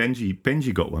saw it when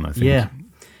Benji got one, I think. Yeah.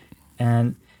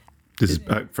 And this is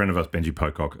a friend of ours, Benji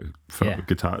Pocock, for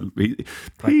guitar.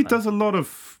 He does a lot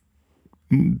of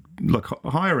like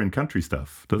higher end country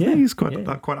stuff, doesn't he? He's quite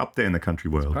up there in the country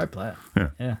world. great player.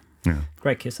 Yeah.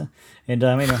 Great kisser. And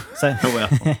anyway, so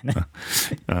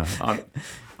I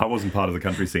wasn't part of the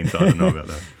country scene, so I don't know about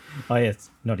that. oh yeah, it's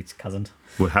not his cousin.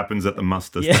 What happens at the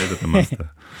muster stays at the muster.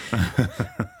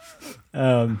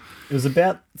 It was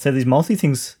about these multi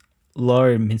things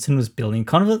Laurie Minson was building,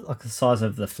 kind of like the size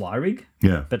of the fly rig,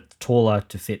 but taller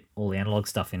to fit all the analog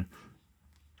stuff in.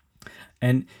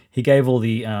 And he gave all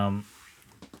the I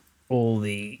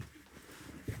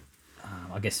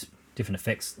guess different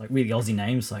effects, like really Aussie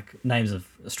names, like names of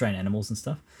Australian animals and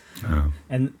stuff. Oh.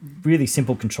 And really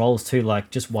simple controls too,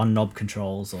 like just one knob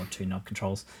controls or two knob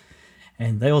controls.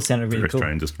 And they all sounded really cool.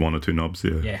 Australian, just one or two knobs,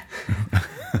 Yeah.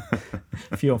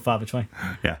 few and far between.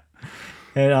 Yeah.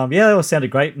 And they all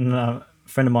sounded great. And a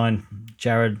friend of mine,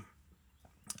 Jared,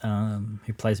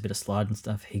 who plays a bit of slide and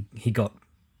stuff, he got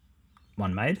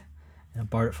one made. And I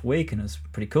borrowed it for a week, and it was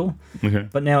pretty cool. Okay.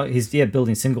 But now he's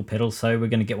building single pedals, so we're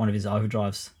going to get one of his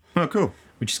overdrives, Oh, cool.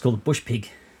 which is called the Bush Pig.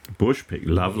 Bush Pig,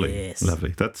 lovely, Yes.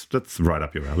 lovely. That's right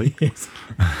up your alley. Yes.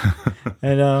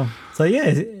 And so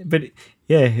yeah, but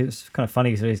yeah, it was kind of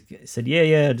funny. So he said,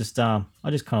 yeah, I just kind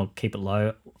of keep it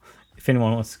low. If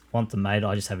anyone wants them made,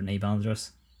 I just have an email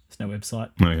address. There's no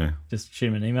website. Okay, Just shoot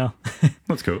him an email,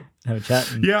 that's cool. have a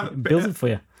chat, and Yeah, it builds it for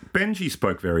you. Benji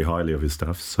spoke very highly of his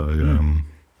stuff, so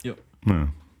Yep. yeah,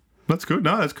 that's good.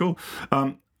 No, that's cool.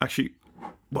 Actually,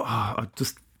 I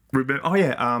just remember. Oh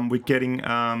yeah, we're getting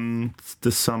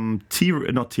there's some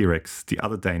not T-Rex, the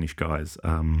other Danish guys.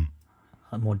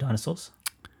 More dinosaurs.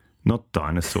 Not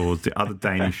dinosaurs. The other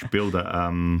Danish builder.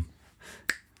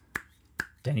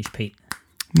 Danish Pete.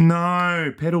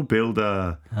 No, pedal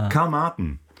builder. Carl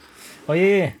Martin. Oh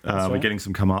yeah. We're getting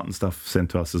some Carl Martin stuff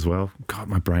sent to us as well. God,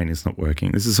 my brain is not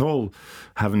working. This is all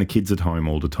having the kids at home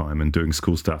all the time and doing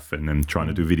school stuff and then trying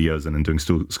to do videos and then doing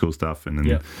school stuff and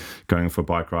then going for a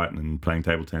bike ride and then playing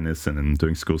table tennis and then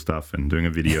doing school stuff and doing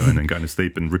a video and then going to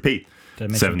sleep and repeat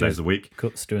 7 days a week.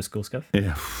 Doing school stuff.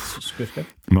 Yeah. School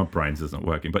stuff. My brain's is not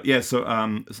working. But yeah, so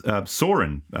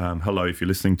Soren, hello, if you're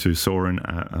listening to Soren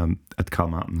at Carl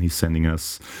Martin, he's sending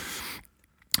us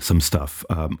some stuff.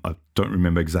 I don't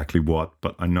remember exactly what,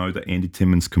 but I know that Andy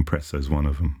Timmons compressor is one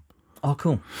of them. Oh,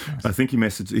 cool. Nice. I think he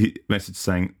messaged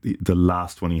saying the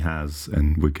last one he has,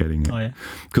 and we're getting it. Oh, yeah.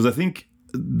 Because I think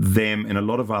them and a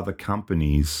lot of other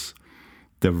companies,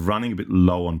 they're running a bit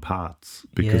low on parts.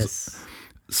 Because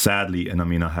sadly, and I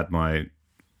mean, I had my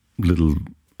little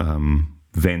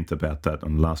vent about that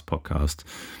on the last podcast.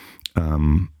 A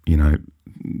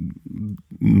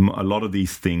lot of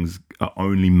these things are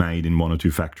only made in 1 or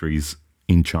 2 factories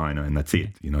in China, and that's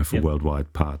it, for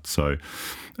worldwide parts. So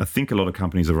I think a lot of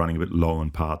companies are running a bit low on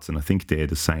parts, and I think they're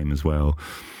the same as well.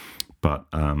 But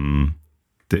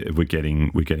we're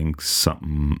getting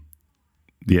something,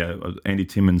 Andy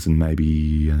Timmons and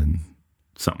maybe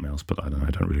something else, but I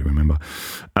don't really remember.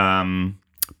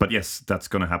 But yes, that's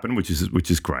going to happen, which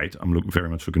is great. I'm very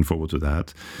much looking forward to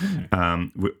that.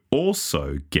 We're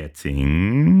also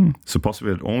getting, so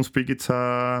possibly an Ormsby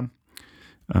guitar.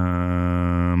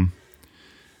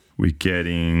 We're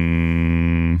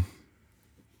getting.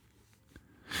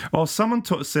 Oh, someone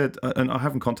said, and I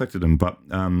haven't contacted him, but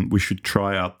we should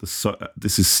try out this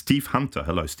is Steve Hunter.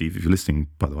 Hello, Steve, if you're listening,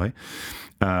 by the way.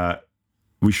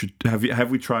 We should have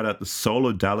we tried out the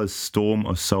Solar Dallas Storm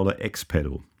or Solar X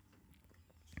pedal?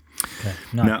 Okay.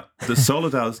 No. Now the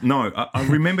Solar Dallas. No, I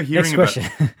remember hearing about.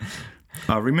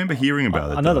 I remember hearing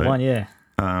about it. Another one, yeah.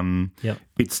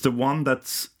 It's the one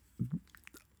that's.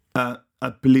 I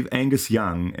believe Angus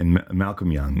Young and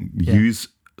Malcolm Young use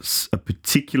a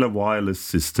particular wireless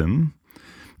system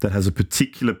that has a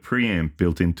particular preamp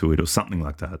built into it, or something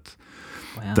like that.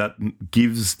 Wow. That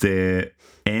gives their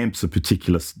amps a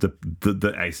particular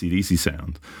the AC/DC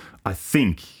sound. I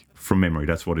think from memory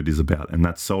that's what it is about, and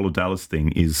that Solar Dallas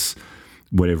thing is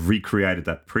where they've recreated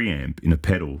that preamp in a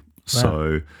pedal. Wow.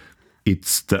 So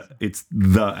it's the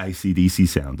AC/DC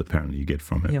sound apparently you get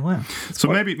from it. Yeah, wow. So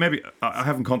maybe I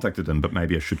haven't contacted them, but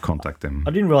maybe I should contact them.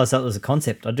 I didn't realize that was a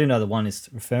concept. I do know the one it's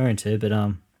referring to, but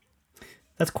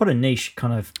that's quite a niche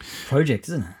kind of project,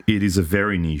 isn't it? It is a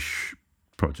very niche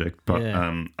project, but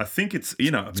I think it's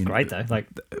it's great though. Like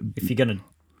if you're gonna,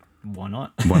 why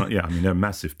not? Why not? Yeah, I mean they're a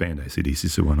massive band, AC/DC,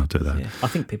 so why not do that? Yeah. I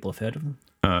think people have heard of them.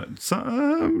 A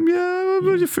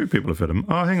few people have heard them.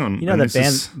 Oh, hang on. You know that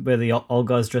band where the old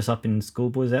guys dress up in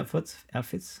schoolboys outfits?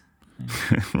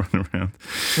 Run around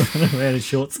in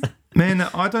shorts. Man,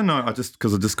 I don't know.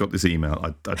 Because I just got this email.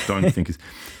 I don't think it's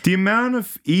the amount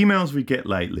of emails we get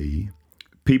lately.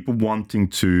 People wanting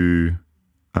to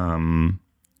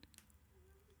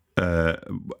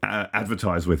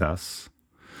advertise with us,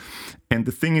 and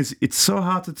the thing is, it's so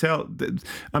hard to tell.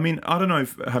 I mean, I don't know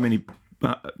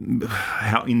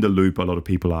how in the loop a lot of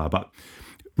people are, but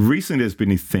recently there's been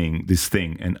this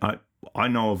thing, and I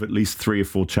know of at least 3 or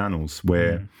 4 channels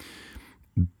where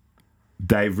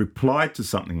they've replied to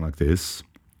something like this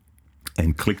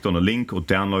and clicked on a link or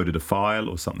downloaded a file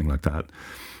or something like that,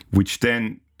 which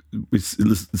then it's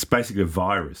basically a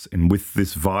virus. And with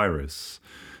this virus,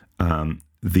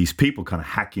 these people kind of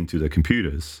hack into their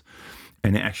computers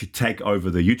and they actually take over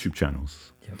the YouTube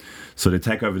channels. Yep. So they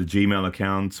take over the Gmail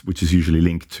account, which is usually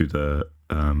linked to the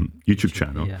YouTube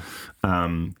channel.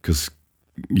 Because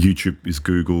YouTube is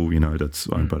Google, that's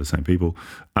owned by the same people.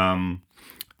 And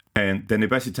then they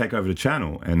basically take over the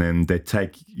channel, and then they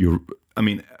take I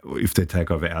mean, if they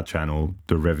take over our channel,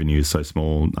 the revenue is so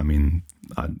small. I mean,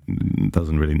 it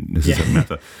doesn't really necessarily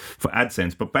matter for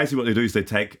AdSense. But basically what they do is they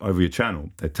take over your channel.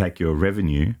 They take your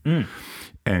revenue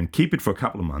and keep it for a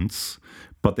couple of months,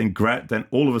 but then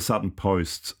all of a sudden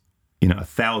post,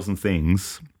 1,000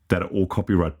 things that are all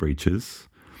copyright breaches,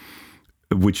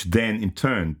 which then in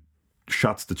turn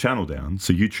shuts the channel down.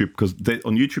 So YouTube, because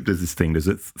on YouTube there's this thing, there's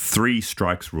a 3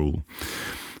 strikes rule.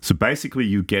 So basically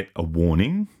you get a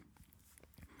warning.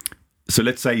 So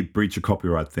let's say you breach a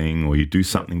copyright thing or you do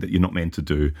something that you're not meant to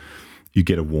do, you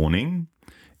get a warning.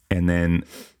 And then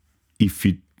if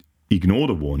you ignore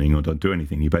the warning or don't do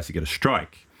anything, you basically get a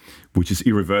strike, which is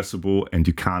irreversible and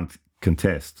you can't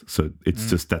contest. So it's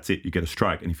just, that's it, you get a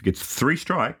strike. And if you get 3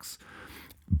 strikes,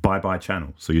 bye-bye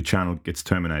channel. So your channel gets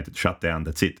terminated, shut down,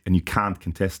 that's it. And you can't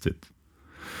contest it.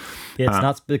 Yeah, it's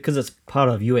nuts because it's part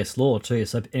of US law too.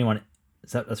 So anyone,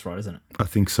 that's right, isn't it? I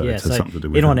think so. Yeah, it has something to do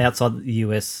with anyone it. outside the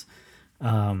US,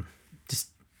 just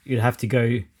you'd have to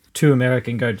go to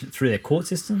America and go through their court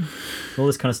system, all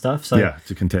this kind of stuff. So Yeah,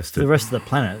 to contest for it. the rest of the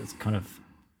planet, it's kind of,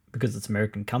 because it's an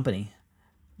American company,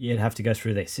 you'd have to go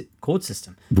through their court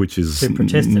system. Which is to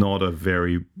protest it. not a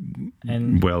very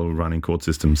And well-running court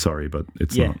system. Sorry, but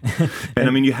it's yeah, not. And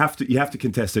I mean, you have to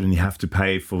contest it, and you have to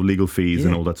pay for legal fees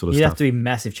and all that sort of you stuff. have to be a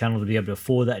massive channel to be able to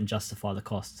afford that and justify the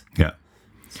cost. Yeah.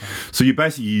 So you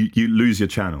basically you lose your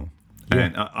channel, Yeah.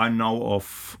 and I know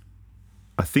of,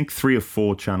 I think 3 or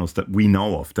 4 channels that we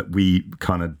know of that we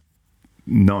kind of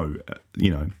know,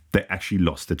 they actually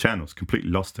lost their channels,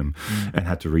 completely lost them, and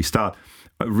had to restart.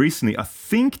 Recently, I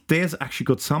think theirs actually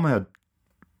got somehow,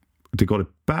 they got it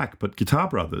back, but Guitar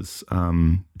Brothers,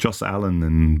 Joss Allen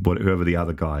and whoever the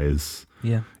other guy is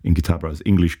Yeah. in Guitar Brothers,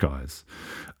 English guys,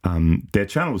 their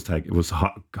channel was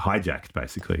hijacked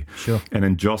basically. Sure. And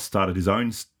then Joss started his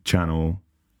own channel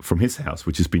from his house,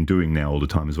 which he's been doing now all the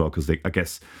time as well, because I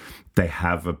guess they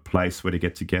have a place where they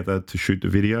get together to shoot the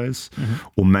videos,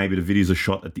 or maybe the videos are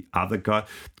shot at the other guy,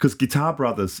 because Guitar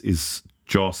Brothers is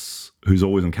Joss, who's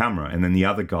always on camera, and then the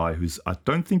other guy I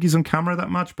don't think he's on camera that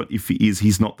much, but if he is,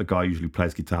 he's not the guy who usually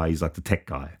plays guitar, he's like the tech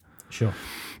guy. Sure.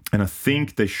 And I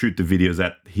think they shoot the videos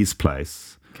at his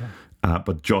place. Okay.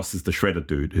 But Joss is the shredder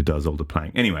dude who does all the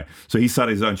playing. Anyway, so he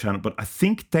started his own channel, but I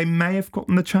think they may have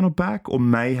gotten the channel back, or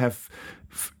may have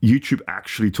YouTube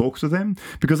actually talked to them,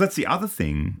 because that's the other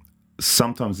thing.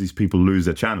 Sometimes these people lose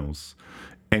their channels,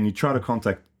 and you try to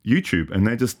contact YouTube, and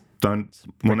they just don't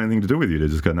want anything to do with you. They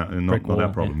just go, no, not our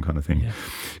problem, kind of thing.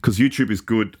 Because YouTube is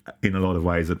good in a lot of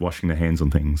ways at washing their hands on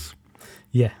things.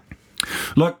 Yeah.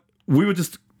 Like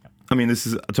this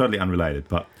is totally unrelated,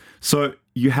 but so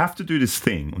you have to do this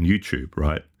thing on YouTube,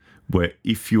 right? Where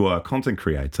if you are a content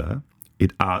creator,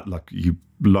 like you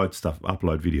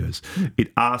upload videos,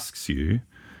 it asks you,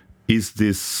 is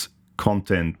this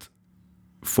content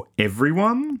for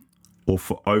everyone or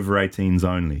for over 18s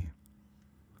only?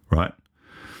 Right?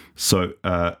 So,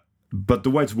 but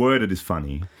the way it's worded is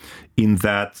funny in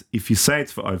that if you say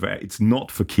it's it's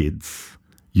not for kids.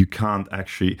 You can't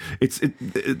actually. It's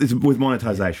with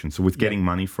monetization, so with getting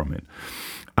money from it,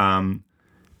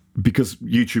 because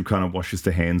YouTube kind of washes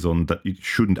their hands on that. You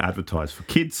shouldn't advertise for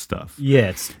kids stuff. Yeah,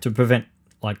 it's to prevent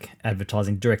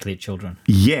advertising directly at children.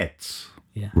 Yet,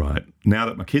 Yeah. right now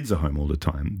that my kids are home all the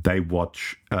time, they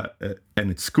watch,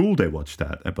 and at school they watch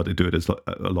that, but they do it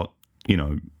a lot,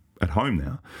 at home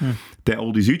now. There are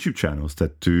all these YouTube channels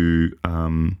that do.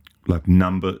 Like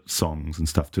number songs and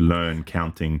stuff to learn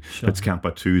counting. Sure. Let's count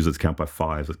by 2s, let's count by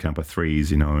 5s, let's count by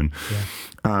 3s,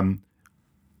 and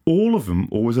all of them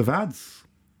always have ads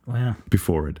Wow.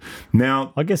 before it.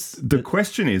 Now, I guess the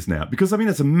question is now, because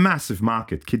it's a massive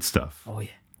market, kid stuff. Oh yeah.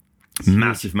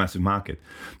 Massive market.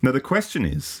 Now, the question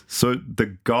is, so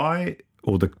the guy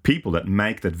or the people that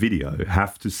make that video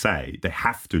have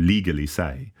to legally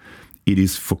say, it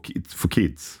is for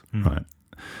kids, right?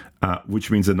 Which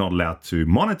means they're not allowed to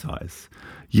monetize.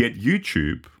 Yet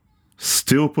YouTube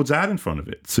still puts ad in front of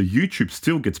it. So YouTube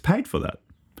still gets paid for that.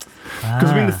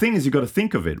 Because the thing is, you've got to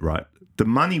think of it, right? The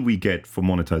money we get for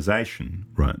monetization,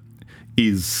 right,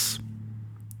 is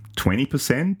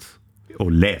 20% or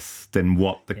less than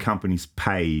what the companies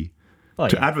pay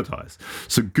to advertise.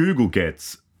 So Google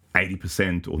gets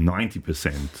 80% or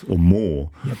 90% or more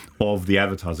of the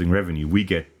advertising revenue. We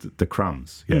get the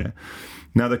crumbs. Yeah.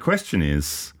 Now the question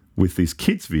is, with these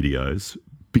kids videos,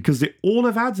 because they all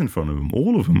have ads in front of them,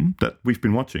 all of them that we've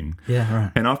been watching. Yeah,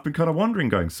 right. And I've been kind of wondering,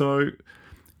 so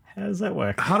How does that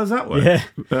work?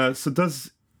 Yeah. So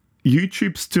does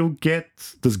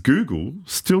does Google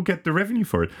still get the revenue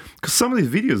for it? Because some of these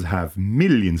videos have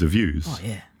millions of views. Oh,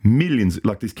 yeah. Millions,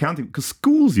 like these counting, because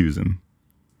schools use them.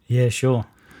 Yeah, sure.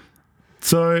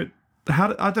 So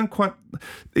I don't quite.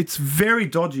 It's very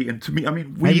dodgy, and to me, I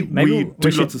mean, Maybe we we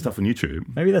do should- lots of stuff on YouTube.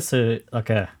 Maybe that's a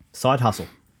side hustle.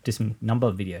 Do some number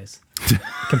of videos. You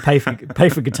can pay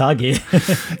for guitar gear.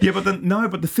 Yeah, but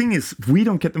the thing is, we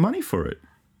don't get the money for it.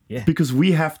 Yeah. Because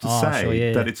we have to say sure,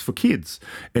 yeah, that yeah. it's for kids.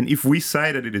 And if we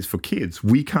say that it is for kids,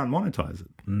 we can't monetize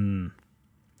it.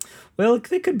 Well,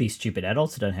 there could be stupid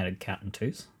adults that don't know how to count in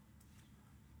twos.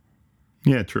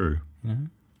 Yeah, true.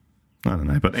 I don't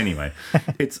know, but anyway,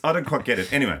 I don't quite get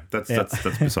it. Anyway, that's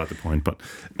beside the point. But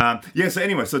so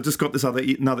anyway, so I just got this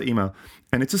another email,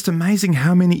 and it's just amazing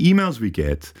how many emails we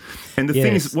get. And the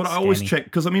thing is, it's what I always scanning. check,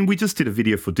 because I mean, we just did a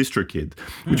video for DistroKid,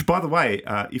 which, by the way,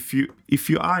 if you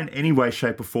are in any way,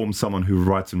 shape, or form someone who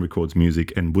writes and records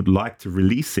music and would like to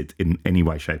release it in any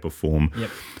way, shape, or form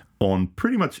on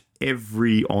pretty much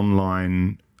every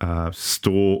online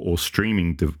store or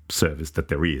streaming service that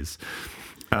there is.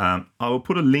 I will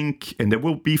put a link, and there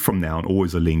will be from now on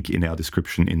always a link in our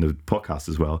description in the podcast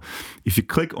as well. If you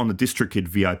click on the DistroKid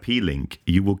VIP link,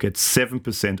 you will get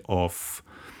 7% off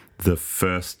your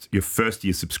first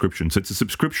year subscription. So it's a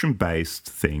subscription-based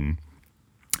thing.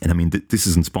 And I mean, this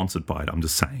isn't sponsored by it. I'm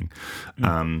just saying.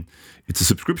 It's a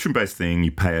subscription-based thing.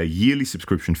 You pay a yearly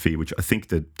subscription fee, which I think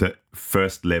the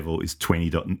first level is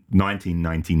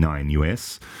 $19.99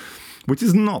 US. Which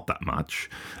is not that much,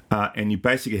 and you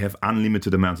basically have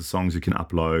unlimited amounts of songs you can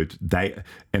upload.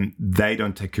 They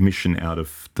don't take commission out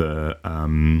of the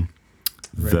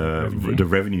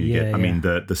revenue you get. I mean,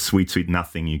 the sweet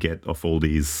nothing you get off all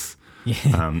these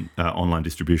online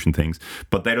distribution things,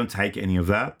 but they don't take any of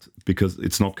that because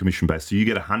it's not commission based. So you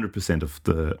get 100% of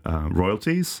the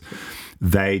royalties.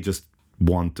 They just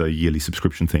want a yearly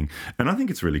subscription thing, and I think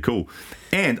it's really cool.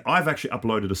 And I've actually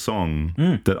uploaded a song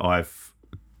that I've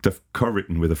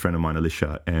co-written with a friend of mine,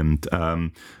 Alicia, and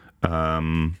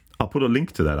I'll put a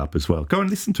link to that up as well. Go and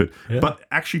listen to it. Yeah. But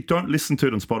actually, don't listen to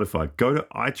it on Spotify. Go to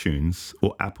iTunes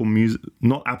or Apple Music,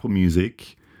 not Apple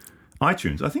Music,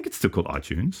 iTunes. I think it's still called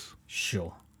iTunes.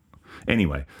 Sure.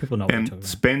 Anyway, people know what and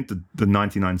spend the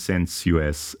 99 cents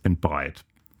US and buy it.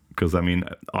 Because, I mean,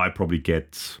 I probably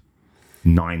get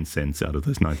 9 cents out of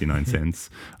those 99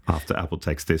 cents after Apple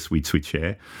takes their sweet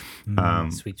share.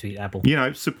 Sweet Apple. You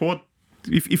know, support.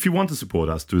 If you want to support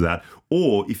us, do that.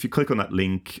 Or if you click on that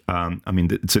link, I mean,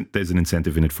 there's an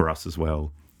incentive in it for us as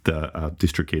well, the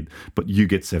DistroKid. But you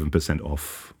get 7%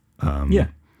 off.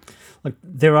 Like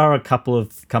there are a couple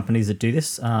of companies that do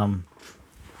this.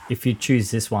 If you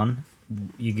choose this one,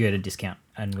 you get a discount,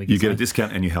 and we get a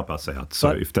discount, and you help us out.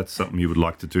 So if that's something you would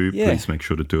like to do, please make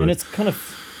sure to do it. And it's kind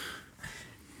of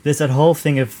there's that whole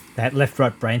thing of that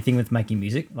left-right brain thing with making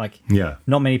music. Like,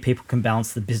 not many people can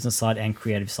balance the business side and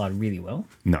creative side really well.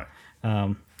 No.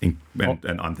 And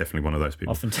I'm definitely one of those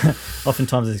people.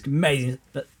 Oftentimes it's amazing.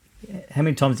 But how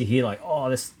many times do you hear like,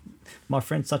 my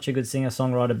friend's such a good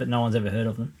singer-songwriter, but no one's ever heard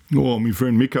of them? Oh, my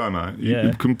friend Miko, mate.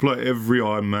 You can play every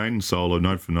Iron Maiden solo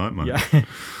note for note, mate. Yeah.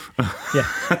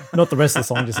 Not the rest of the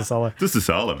song, just a solo. Just a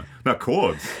solo, mate. No,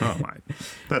 chords. Oh, mate.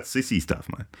 That's sissy stuff,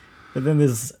 mate. But then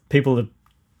there's people that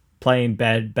playing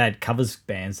bad covers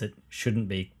bands that shouldn't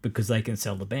be because they can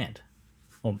sell the band,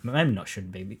 or maybe not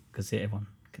shouldn't be because everyone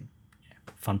can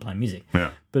fun playing music. Yeah.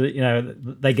 But you know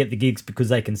they get the gigs because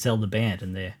they can sell the band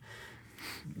and they're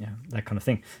that kind of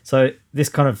thing. So this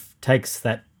kind of takes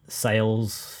that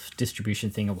sales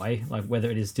distribution thing away. Like whether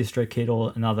it is DistroKid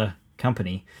or another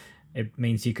company, it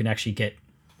means you can actually get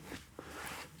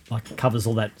like covers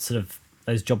all that sort of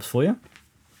those jobs for you.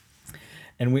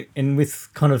 And with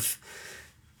kind of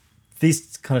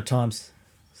these kind of times,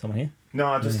 someone here? No,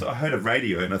 I heard a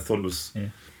radio and I thought it was. Yeah.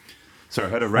 Sorry,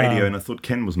 I heard a radio and I thought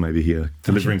Ken was maybe here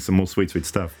delivering some more sweet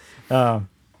stuff. And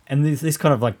this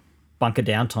kind of like bunker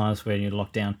down times where you're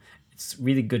locked down, it's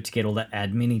really good to get all that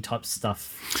admin-y type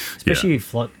stuff, especially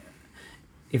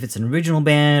if it's an original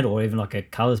band or even like a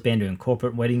covers band doing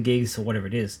corporate wedding gigs or whatever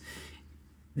it is.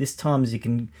 This times you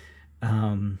can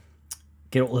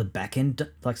get all the back end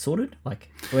like sorted, like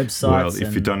websites. Well,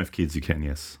 if you don't have kids, you can,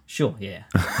 yes. Sure, yeah.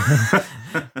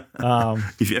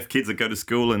 If you have kids that go to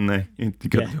school and you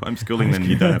go to homeschooling, then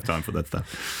you don't have time for that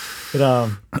stuff.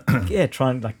 But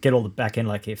try and like get all the back end.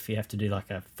 Like if you have to do like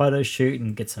a photo shoot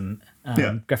and get some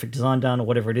graphic design done or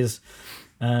whatever it is,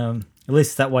 at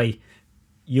least that way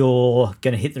you're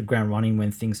going to hit the ground running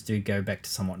when things do go back to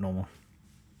somewhat normal.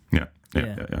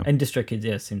 Yeah. And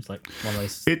DistroKid, seems like one of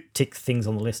those tick things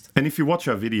on the list. And if you watch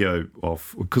our video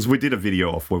because we did a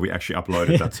video where we actually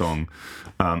uploaded that song,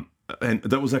 and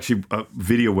that was actually a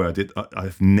video where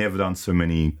I've never done so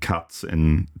many cuts.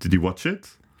 And did you watch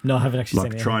it? No, I haven't actually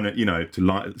seen it. Like trying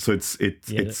to, so it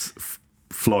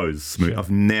flows smooth. Sure.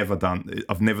 I've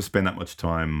never spent that much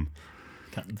time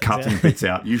cutting bits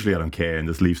out. Usually I don't care and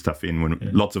just leave stuff in. When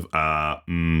lots of I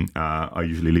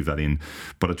usually leave that in,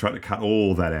 but I try to cut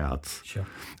all that out. Sure.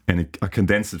 And I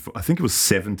condensed it for, I think it was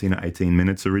 17 or 18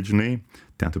 minutes originally,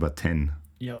 down to about 10.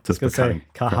 Yeah, Just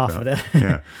cut half of that.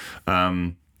 Yeah.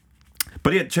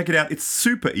 But yeah, check it out. It's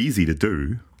super easy to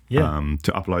do. Yeah.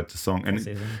 To upload the song, and That's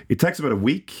easy. it takes about a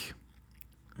week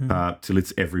till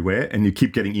it's everywhere, and you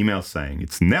keep getting emails saying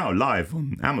it's now live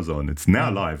on Amazon, it's now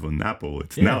live on Apple,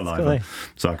 it's now live. Cool.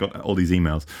 So I got all these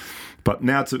emails, but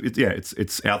now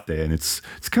it's out there, and it's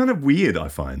kind of weird. I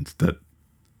find that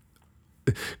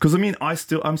because I mean I'm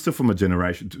still from a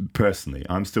generation personally.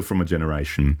 I'm still from a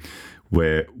generation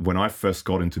where when I first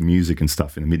got into music and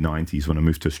stuff in the mid-90s when I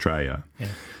moved to Australia. Yeah.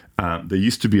 There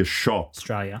used to be a shop.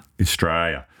 Australia.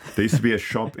 There used to be a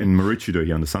shop in Maroochydore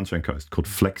here on the Sunshine Coast called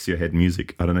Flex Your Head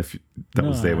Music. I don't know if that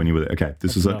was there when you were there. Okay,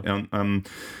 this was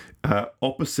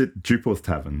opposite Dewporth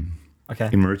Tavern. Okay.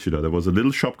 In Maroochydore, there was a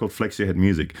little shop called Flex Your Head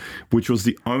Music, which was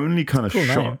the only kind of shop.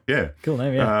 Name. Yeah. Cool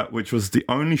name. Yeah. Which was the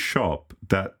only shop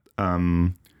that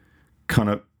kind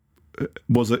of.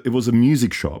 It was a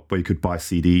music shop where you could buy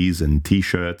CDs and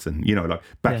T-shirts and, like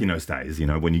back in those days,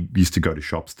 when you used to go to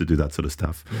shops to do that sort of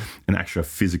stuff and actually have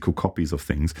physical copies of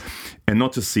things. And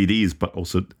not just CDs, but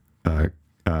also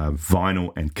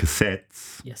vinyl and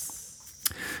cassettes. Yes.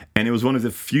 And it was one of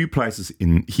the few places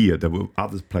in here, there were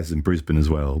other places in Brisbane as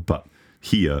well, but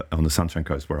here on the Sunshine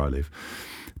Coast where I live,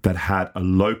 that had a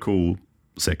local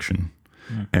section.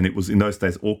 And it was in those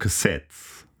days all cassettes.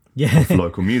 Yeah. Of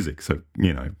local music, so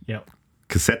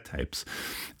cassette tapes,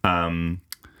 and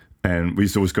we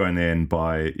used to always go in there and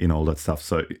buy all that stuff.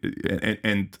 So,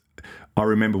 and I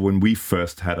remember when we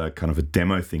first had a kind of a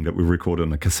demo thing that we recorded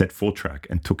on a cassette 4-track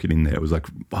and took it in there. It was like,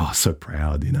 so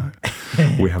proud,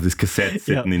 We have this cassette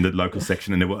sitting in the local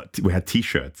section, and we had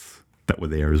T-shirts that were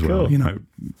there as well,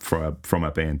 from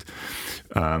our band.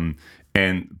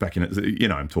 And back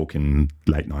in, I'm talking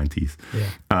late 90s.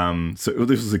 Yeah. So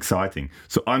this was exciting.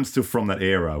 So I'm still from that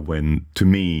era when, to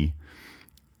me,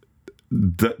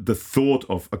 the thought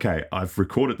of, okay, I've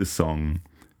recorded this song.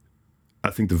 I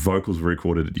think the vocals were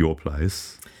recorded at your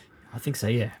place. I think so,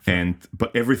 yeah.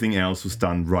 But everything else was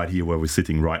done right here where we're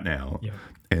sitting right now. Yeah.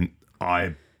 And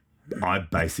I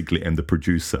basically am the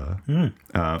producer.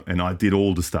 And I did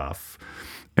all the stuff.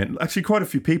 And actually quite a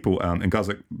few people, and guys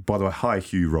like, by the way, hi,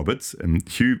 Hugh Roberts. And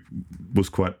Hugh was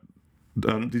quite,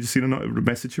 did you see the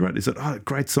message you wrote? He said,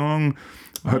 great song.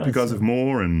 I hope you guys have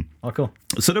more. And cool.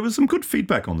 So there was some good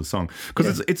feedback on the song.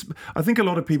 Because it's I think a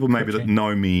lot of people maybe that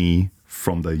know me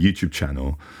from the YouTube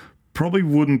channel probably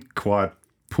wouldn't quite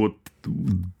put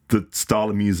the style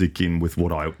of music in with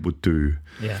what I would do.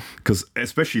 Yeah. Because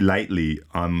especially lately,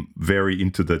 I'm very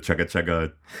into the chugga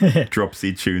chugga, drop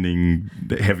C tuning,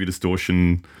 heavy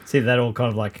distortion. See, that all kind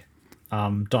of like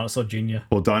Dinosaur Jr.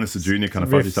 Or Dinosaur Jr. kind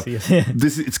of fuzzy stuff.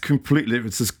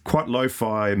 It's this quite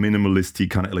lo-fi, minimalistic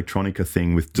kind of electronica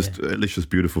thing with just Alicia's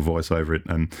beautiful voice over it,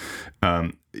 and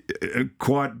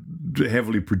quite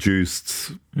heavily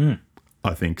produced.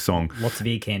 I think song. Lots of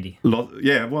ear candy.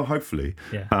 Well, hopefully.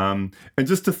 Yeah. And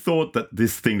just the thought that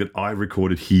this thing that I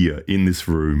recorded here in this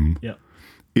room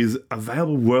is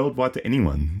available worldwide to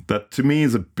anyone. That to me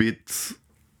is a bit,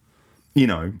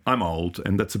 I'm old,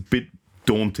 and that's a bit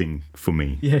daunting for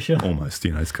me. Yeah, sure. Almost,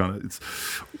 it's kind of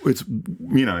it's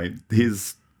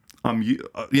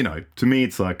to me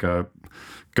it's like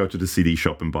go to the CD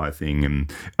shop and buy a thing. And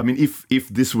I mean, if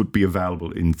this would be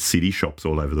available in CD shops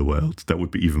all over the world, that would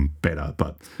be even better.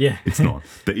 But it's not.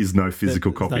 There is no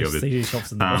physical copy of it. CD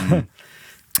shops in the world.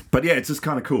 But yeah, it's just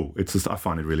kind of cool. It's just I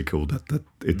find it really cool that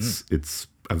it's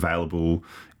available.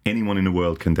 Anyone in the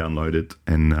world can download it,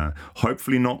 and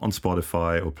hopefully not on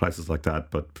Spotify or places like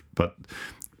that. But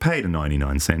pay the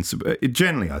 99 cents.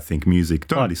 Generally, I think music,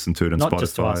 don't listen to it on Spotify. Not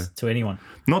just to us, to anyone.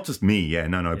 Not just me,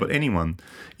 but anyone.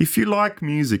 If you like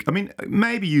music, I mean,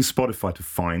 maybe use Spotify to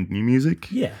find new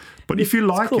music. Yeah. But if you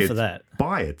like cool it, for that.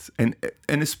 buy it. And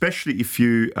especially if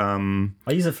you...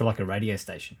 I use it for like a radio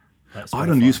station. Like I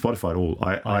don't use Spotify at all.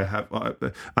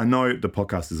 I know the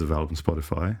podcast is available on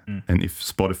Spotify, and if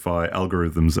Spotify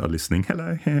algorithms are listening,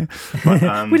 hello,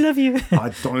 but, we love you.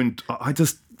 I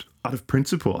just out of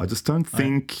principle, I just don't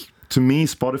think. To me,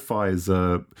 Spotify is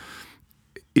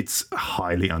it's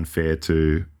highly unfair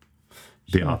to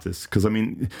the artists, because I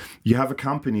mean, you have a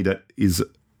company that is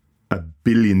 $1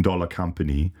 billion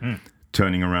company.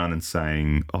 Turning around and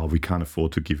saying, we can't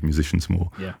afford to give musicians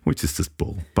more, which is just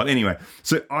bull. But anyway,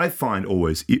 so I find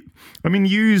always,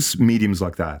 use mediums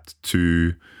like that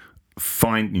to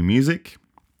find new music,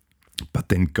 but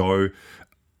then go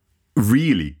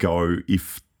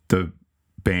if the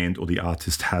band or the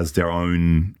artist has their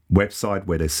own website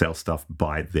where they sell stuff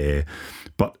by there.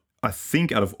 But I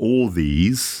think out of all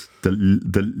these,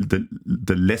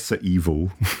 the lesser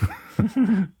evil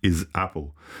is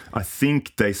Apple. I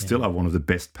think they still are one of the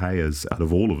best payers out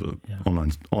of all of the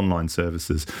online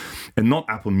services, and not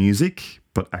Apple Music,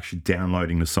 but actually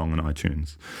downloading the song on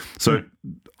iTunes. So,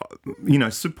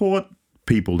 support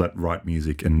people that write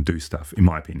music and do stuff. In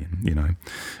my opinion,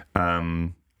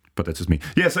 But that's just me.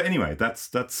 Yeah. So anyway, that's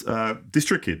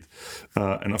DistroKid,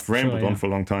 and I've rambled on for a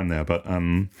long time now. But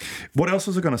what else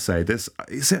was I going to say?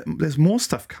 There's more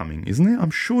stuff coming, isn't there?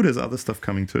 I'm sure there's other stuff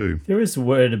coming too. There is a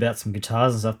word about some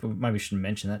guitars and stuff, but maybe we shouldn't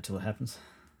mention that till it happens.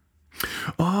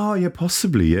 Oh yeah,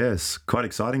 possibly yes. Quite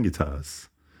exciting guitars.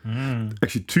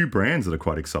 Actually, 2 brands that are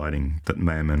quite exciting that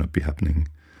may or may not be happening.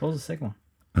 What was the second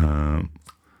one?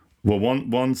 Well,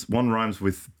 one rhymes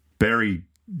with Barry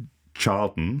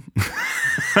Charlton.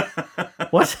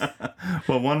 What?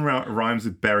 Well, one rhymes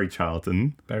with Barry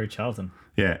Charlton. Barry Charlton.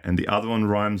 Yeah, and the other one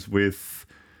rhymes with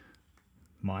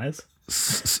Myers?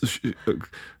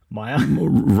 Meyer?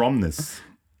 Romness.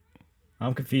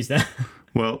 I'm confused now.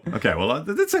 Well, okay, well,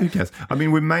 that's who cares. I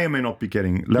mean, we may or may not be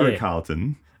getting Larry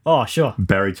Carlton. Oh, sure.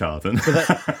 Barry Charlton.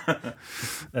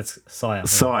 That's Sire.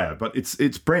 Sire, but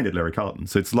it's branded Larry Carlton.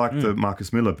 So it's like the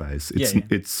Marcus Miller bass. It's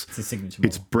a signature model.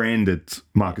 It's branded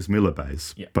Marcus Miller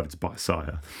bass, but it's by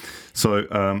Sire. So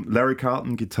Larry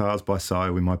Carlton guitars by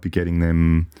Sire, we might be getting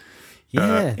them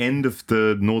end of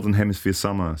the Northern Hemisphere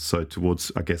summer. So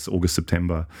towards, I guess, August,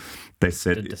 September. They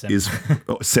said is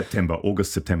September,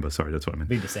 August, September. Sorry, that's what I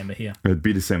meant. It'd be December here. It'd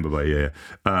be December, but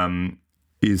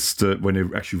is when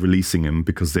they're actually releasing them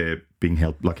because they're being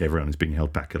held, like everyone is being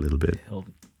held back a little bit. Held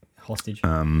hostage.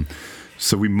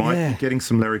 So we might be getting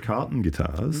some Larry Carlton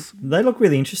guitars. They look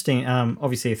really interesting.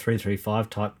 Obviously a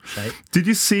 335 type shape. Did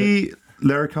you see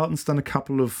Larry Carlton's done a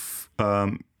couple of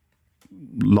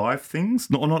live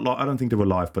things? No, not live. I don't think they were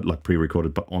live, but like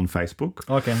pre-recorded, but on Facebook.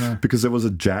 Okay, no. Because there was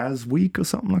a jazz week or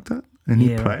something like that, and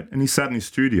he played, and he sat in his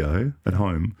studio at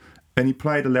home, and he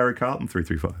played a Larry Carlton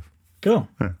 335. Cool.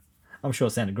 Yeah. I'm sure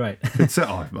it sounded great. He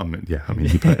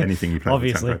played anything he played.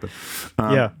 Obviously.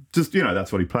 Just,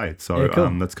 that's what he played. So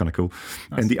cool. That's kind of cool.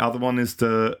 Nice. And the other one is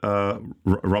the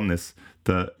Romness.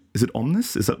 Is it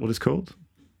Omnis? Is that what it's called?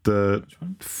 The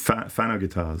Fano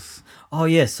guitars. Oh,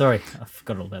 yeah. Sorry. I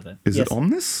forgot all about that. Is it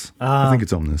Omnis? I think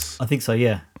it's Omnis. I think so,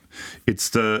 yeah. It's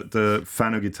the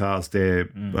Fano guitars. They're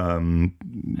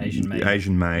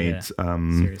Asian made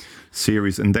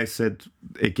series. And they said,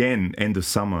 again, end of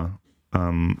summer,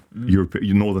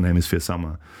 Northern Hemisphere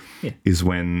summer is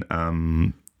when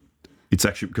it's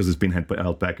actually, because it's been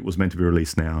held back, it was meant to be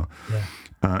released now,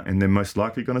 and they're most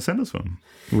likely going to send us one,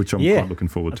 which I'm quite looking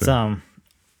forward to.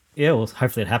 Well,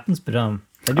 hopefully it happens, but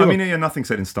nothing's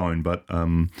set in stone, but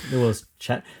there was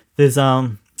chat. There's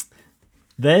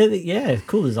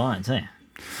cool designs, hey.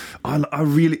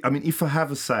 If I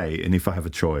have a say and if I have a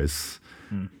choice,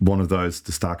 one of those,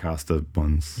 the Starcaster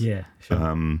ones, sure.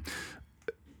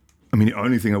 The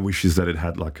only thing I wish is that it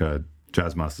had like a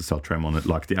Jazzmaster style trem on it,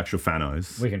 like the actual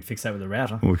Fanos. We can fix that with a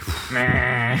router.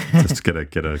 Just get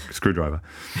a screwdriver.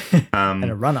 And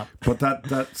a run-up. But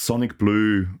that Sonic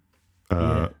Blue,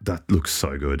 that looks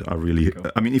so good. I really,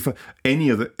 cool.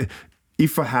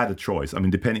 If I had a choice,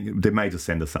 depending, they may just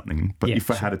send us something, but if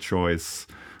I had a choice,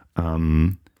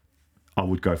 I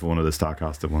would go for one of the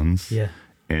Starcaster ones. Yeah.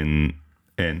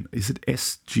 And is it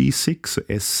SG6 or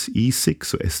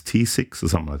SE6 or ST6 or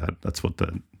something like that? That's what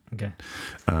the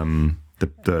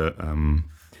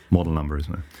model number is,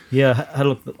 isn't it? Yeah, I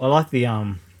like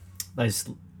the those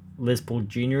Les Paul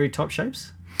Junior top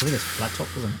shapes. I think it's flat top,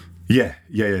 wasn't it?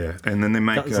 Yeah. And then they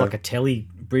make it's like a Tele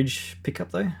bridge pickup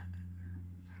though.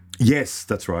 Yes,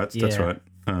 that's right. That's right.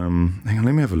 Hang on,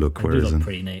 let me have a look. Where is it?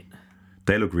 Pretty neat.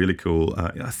 They look really cool.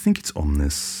 I think it's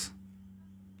Omnis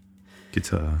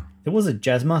guitar. There was a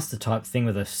Jazzmaster type thing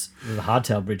with a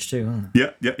hardtail bridge too, wasn't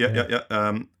there?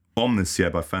 Yeah. Omnis,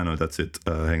 by Fano. That's it.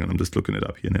 Hang on, I'm just looking it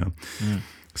up here now.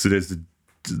 So there's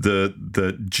the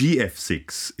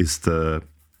GF6 is the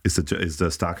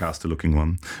Starcaster looking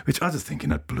one, which I just think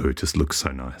in that blue just looks so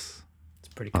nice.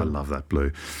 It's pretty cool. I love that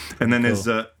blue. And then there's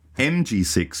the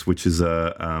MG6, which is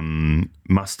a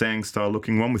Mustang style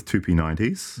looking one with 2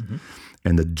 P90s,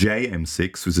 and the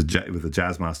JM6 was with a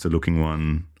Jazzmaster looking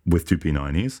one with 2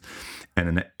 P90s, and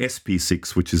an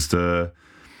SP6, which is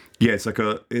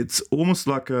it's almost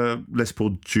like a Les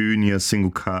Paul Junior single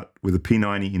cut with a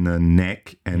P90 in the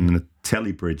neck and a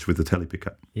Tele bridge with a Tele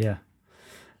pickup. Yeah.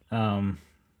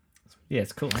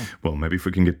 It's cool. Huh? Well, maybe if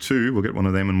we can get 2, we'll get one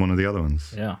of them and one of the other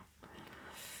ones. Yeah.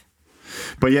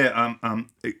 But yeah,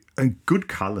 and good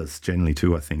colours generally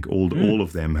too. I think all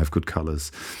of them have good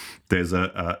colours. There's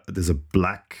a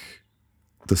black,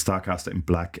 the Starcaster in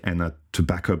black, and a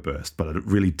tobacco burst, but a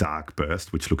really dark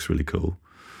burst, which looks really cool.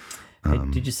 Hey,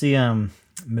 did you see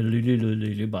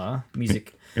Melululubar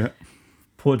Music Yeah.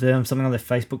 put something on their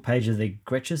Facebook page of the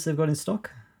Gretches they've got in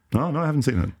stock? No, I haven't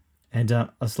seen it. And it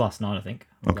was last night, I think.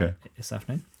 or Okay. This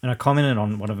afternoon. And I commented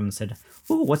on one of them and said,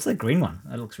 "Oh, what's that green one?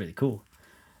 That looks really cool."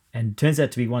 And it turns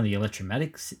out to be one of the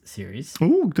Electromatic series.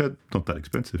 Oh, not that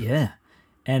expensive. Yeah.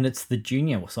 And it's the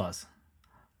junior size.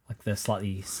 Like the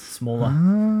slightly smaller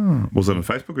Ah, was it on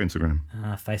Facebook or Instagram?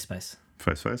 face space.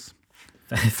 Face.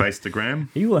 Facetagram.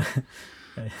 You were...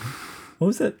 What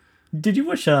was that? Did you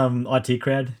watch IT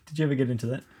Crowd? Did you ever get into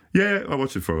that? Yeah, I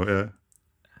watched it for a while, yeah.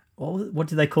 What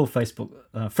did they call Facebook?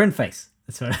 Friend face.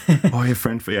 That's right. Oh, yeah,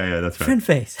 friend. Yeah, that's right. Friend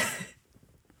face.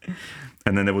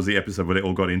 And then there was the episode where they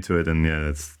all got into it, and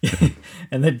yeah,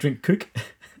 And they drink Coke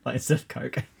like instead of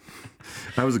Coke.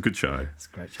 that was a good show. That's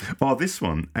a great show. Oh, this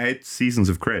one, 8 Seasons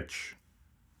of Kretsch.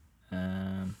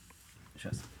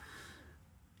 Shows.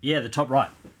 Yeah, the top right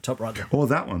there. Oh,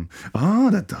 that one. Oh,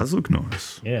 that does look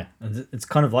nice. Yeah, it's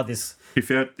kind of like this. If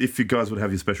you guys would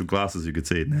have your special glasses, you could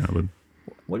see it now. But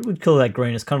What would we call that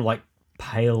green? It's kind of like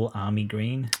pale army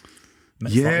green.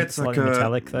 it's like a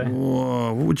metallic though.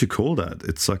 Whoa, what would you call that?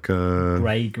 It's like a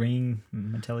Grey green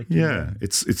metallic. yeah.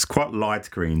 It's quite light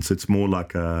green, so it's more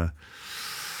like a.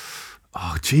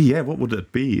 Oh, gee, yeah. What would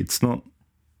it be? It's not.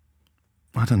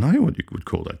 I don't know what you would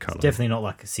call that color. Definitely not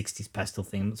like a 60s pastel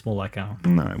thing. It's more like a...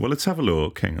 No. Well, let's have a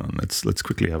look. Hang on. Let's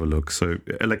quickly have a look. So,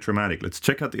 Electromatic. Let's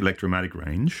check out the Electromatic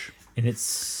range. And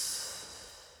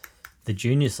it's the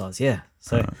junior size, yeah.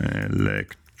 So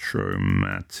Electromatic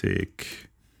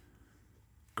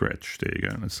Gretsch. There you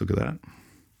go. Let's look at that.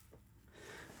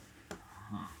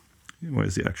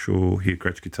 Where's the actual here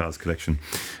Gretsch Guitars collection?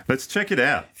 Let's check it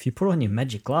out. if you put on your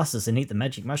magic glasses and eat the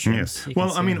magic mushrooms... Yes. you can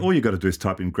Well, I see mean, them. all you got to do is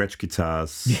type in Gretsch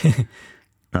Guitars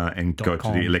and go to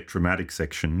 .com. the Electromatic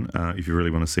section if you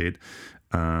really want to see it.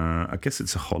 I guess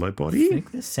it's a hollow I body. think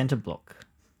there's centre block.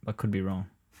 I could be wrong.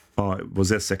 Oh, was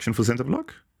there a section for centre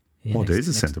block? Yeah, Oh, there is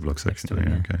a next- centre block next section. to it,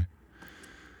 Yeah, yeah. okay.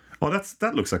 Oh,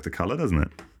 that looks like the colour, doesn't it?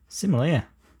 Similar, yeah.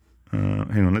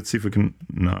 Hang on, let's see if we can.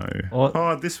 No. Or-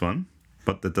 Oh, this one,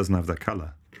 but that doesn't have that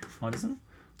colour. Oh, doesn't it?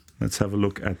 Let's have a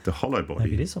look at the hollow body.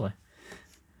 Maybe it is hollow.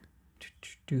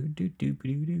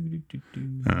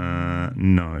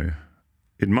 No,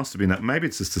 it must have been that. Maybe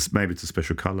it's just maybe it's a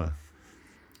special colour.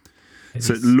 Maybe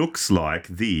So it it's- looks like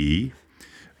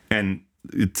and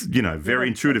it's very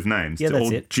intuitive names. Yeah, that's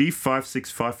All it.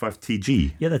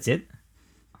 G5655TG, Yeah, that's it.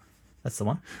 That's the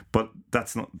one. but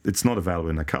it's not available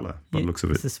in that colour. By the looks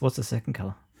of it, What's the second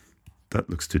colour? that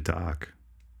looks too dark.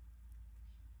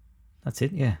 That's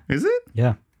it, yeah. Is it?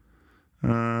 Yeah.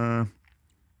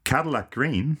 Cadillac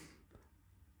green.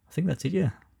 I think that's it,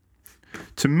 yeah.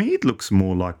 To me, it looks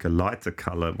more like a lighter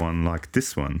colour one, like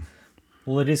this one.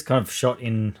 Well, it is kind of shot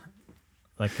in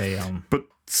like a... But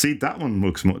see, that one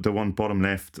looks more. The one bottom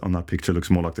left on that picture looks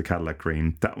more like the Cadillac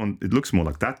green. That one, it looks more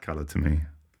like that colour to me.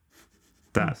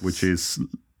 That, which is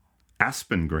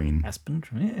aspen green. Aspen,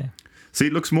 yeah. See,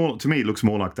 it looks more to me. It looks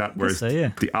more like that, whereas so,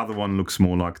 yeah. the other one looks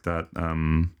more like that.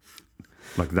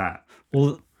 Like that.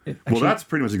 Well, Well, that's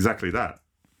pretty much exactly that.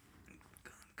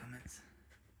 Comments.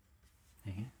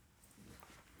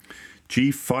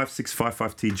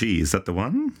 G5655TG, is that the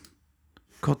one?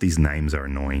 God, these names are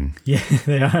annoying. Yeah,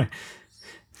 they are.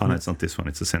 Oh no, it's not this one.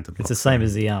 It's the centre block. It's the same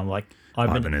as the like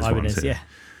Ibanez ones, Ibanez, yeah.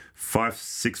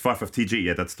 5655TG.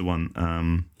 Yeah, that's the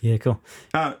one. Yeah, cool.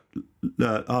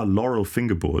 Laurel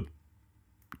fingerboard,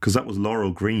 because that was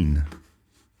laurel green.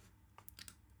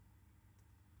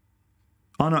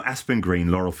 Oh no, aspen green,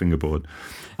 laurel fingerboard.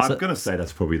 I'm gonna say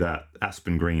that's probably that.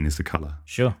 Aspen green is the color.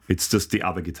 Sure. It's just the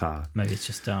other guitar, Maybe it's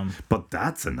just but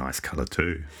that's a nice color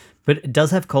too. but it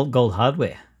does have gold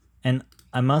hardware. And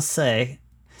I must say,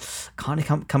 kind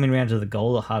of coming around to the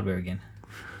gold hardware again.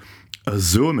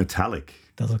 Azure metallic.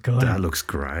 Does look good. That looks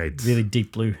great. Really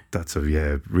deep blue. That's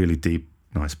really deep,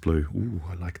 nice blue. Ooh,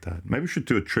 I like that. Maybe we should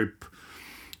do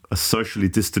a socially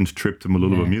distant trip to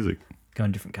Malulaba Yeah. Music. Go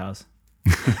in different cars.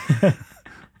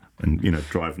 And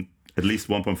drive at least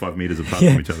 1.5 meters apart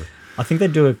Yeah. from each other. I think they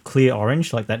do a clear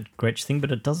orange like that Gretsch thing,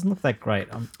 but it doesn't look that great.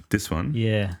 This one,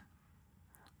 Yeah.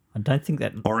 I don't think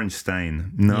that... orange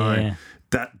stain. No,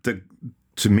 Yeah.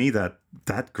 To me that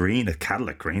green, the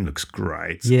Cadillac green, looks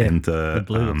great. Yeah, and the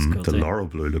blue looks cool the too. laurel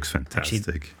blue looks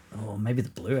fantastic. Oh, maybe the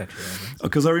blue actually. I guess.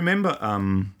 Because I remember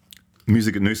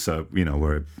music at Noosa,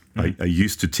 where I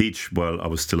used to teach while I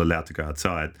was still allowed to go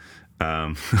outside.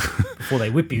 Before they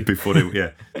whip you.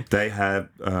 They had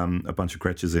a bunch of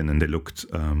Gretches in, and they looked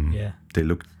the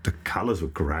colors were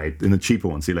great. In the cheaper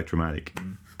ones, the Electromatic,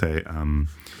 they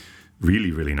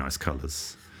really, really nice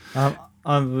colors. What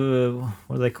are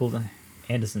they called?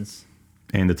 Andertons,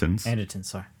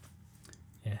 sorry.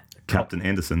 Yeah. Captain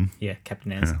Anderson. Yeah,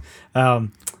 Captain Anderson. Yeah.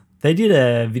 They did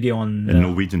a video on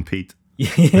Norwegian Pete.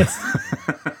 Yes.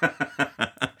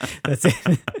 That's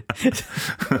it.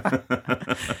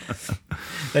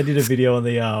 They did a video on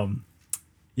the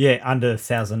under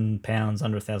 £1,000,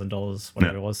 under $1,000,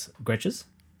 whatever it was, Gretches.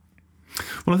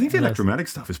 Well, I think the Electromatic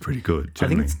stuff is pretty good.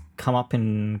 Generally. I think it's come up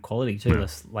in quality too,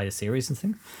 this latest series and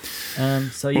things.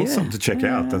 Something to check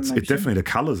out. Definitely the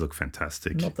colours look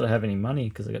fantastic. Not that I have any money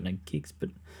because I got no kicks, but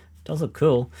it does look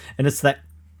cool. And it's that,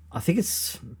 I think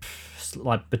it's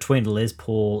like between the Les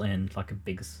Paul and like a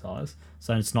bigger size.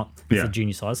 So it's not the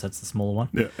junior size, that's the smaller one.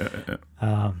 Yeah.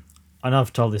 I know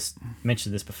I've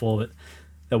mentioned this before, but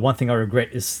the one thing I regret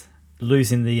is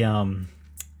losing the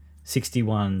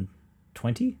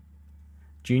 6120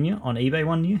 Junior on eBay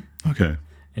one year. Okay.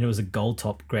 And it was a gold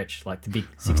top Gretsch, like the big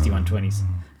 6120s.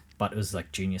 But it was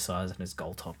like junior size and it's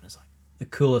gold top. And it's like the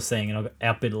coolest thing. And I got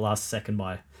outbid last second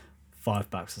by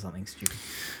 $5 or something stupid.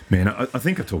 Man, I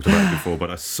think I talked about it before,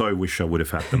 but I so wish I would have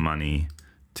had the money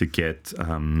to get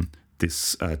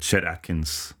this Chet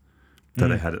Atkins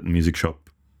that I had at the music shop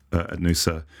at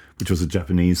Noosa, which was a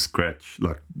Japanese Gretsch,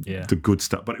 like the good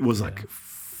stuff. But it was like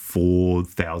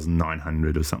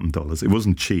 $4,900 or something dollars. It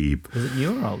wasn't cheap. Was it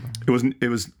new or old? It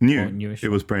was new. Oh, newish. It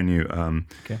was brand new.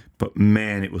 But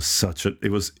man, it was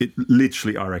it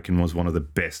literally, I reckon, was one of the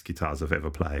best guitars I've ever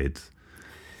played.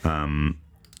 And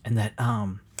that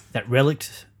relic,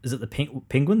 is it the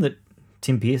penguin that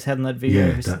Tim Pierce had in that video?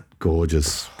 Yeah, that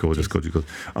gorgeous.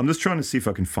 I'm just trying to see if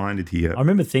I can find it here. I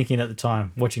remember thinking at the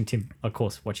time, watching Tim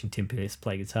Pierce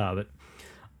play guitar, but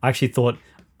I actually thought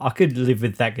I could live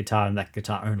with that guitar and that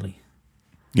guitar only.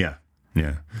 Yeah.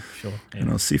 Sure. Yeah.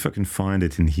 And I'll see if I can find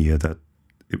it in here that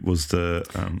it was the...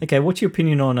 Okay, what's your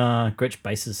opinion on Gretsch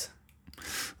basses?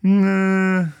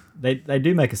 Nah. They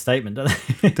do make a statement, don't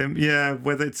they? Yeah,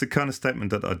 whether it's the kind of statement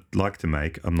that I'd like to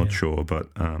make, I'm not sure, but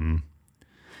I'm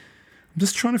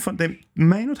just trying to find... They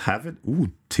may not have it.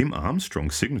 Ooh, Tim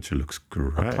Armstrong's signature looks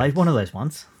great. I played one of those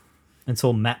once and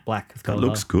saw matte black. That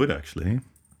looks good, actually.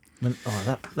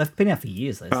 They've been out for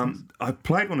years, those things. I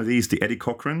played one of these, the Eddie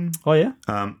Cochran. Oh, yeah?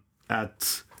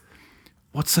 At...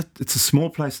 What's that? It's a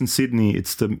small place in Sydney.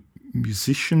 It's the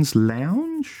Musicians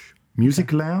Lounge?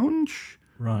 Music Lounge?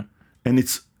 Right. And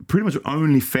it's pretty much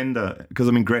only Fender, because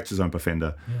Gretsch is owned by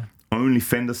Fender. Yeah. Only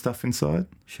Fender stuff inside.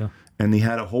 Sure. And he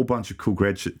had a whole bunch of cool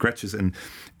Gretches. And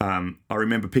I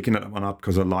remember picking that one up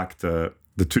because I liked the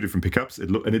two different pickups.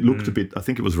 It looked a bit, I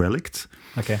think it was relict.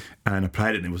 Okay. And I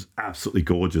played it and it was absolutely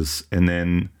gorgeous. And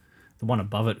then... The one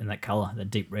above it in that colour, that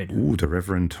deep red. Ooh, the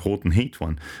Reverend Horton Heat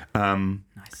one.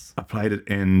 Nice. I played it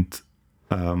and...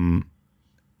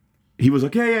 he was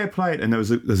like, yeah, play it. And there's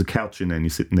a couch in there and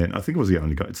you're sitting there. And I think it was the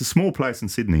only guy. It's a small place in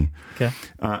Sydney. Okay.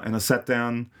 And I sat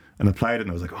down and I played it and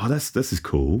I was like, oh, this is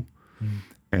cool.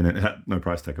 And it had no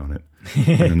price tag on it.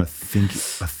 And then I think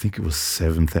it was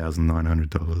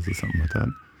 $7,900 or something like that.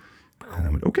 And I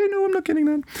went, okay, no, I'm not getting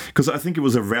that. Because I think it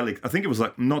was a relic. I think it was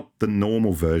like not the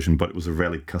normal version, but it was a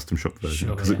relic custom shop version.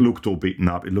 Because it looked all beaten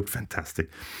up. It looked fantastic.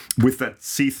 With that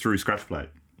see-through scratch plate.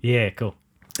 Yeah, cool.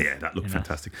 Yeah, that looked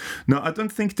fantastic. No, I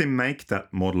don't think they make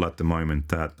that model at the moment.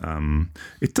 That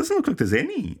it doesn't look like there's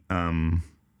any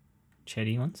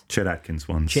Chetty ones. Chet Atkins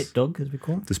ones. Chet Dog, as we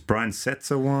call it. There's Brian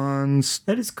Setzer ones.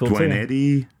 That is cool Dwayne too.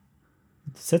 Eddy.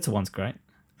 The Setzer one's great.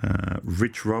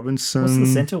 Rich Robinson. What's the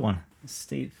centre one?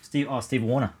 Steve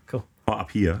Warner. Cool. Oh,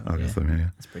 up here. Oh, yeah.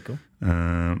 That's pretty cool.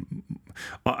 Brian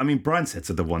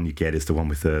Setzer, the one you get is the one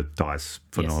with the dice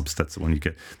for knobs. That's the one you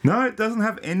get. No, it doesn't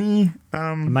have any...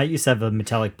 Mate used to have a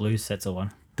metallic blue Setzer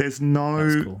one. There's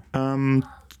no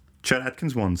Chet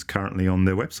Atkins ones currently on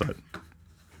their website.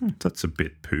 That's a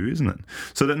bit poo, isn't it?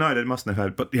 So they mustn't have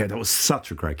had... But yeah, that was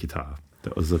such a great guitar.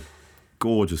 That was a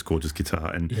gorgeous, gorgeous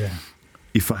guitar. And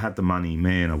if I had the money,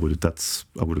 man, I would have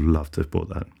loved to have bought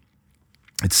that.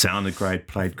 It sounded great,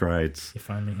 played great.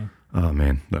 If only. Yeah. Oh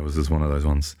man, that was just one of those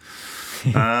ones.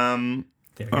 There we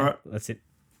go. Right. That's it.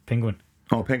 Penguin.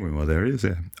 Oh, Penguin. Well, there it is.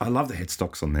 Yeah, I love the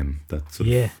headstocks on them. That sort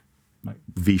of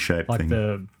V-shaped like thing. Like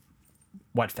the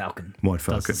White Falcon. White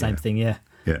Falcon. Does the same thing. Yeah.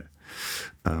 Yeah.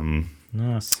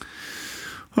 Nice.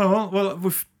 Oh well,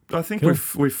 I think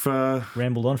we've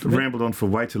rambled on for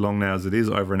way too long now, as it is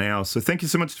over an hour. So thank you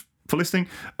so much for listening.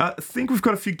 I think we've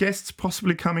got a few guests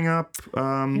possibly coming up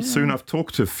soon. I've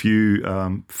talked to a few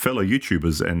fellow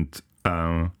YouTubers, and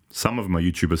Some of them are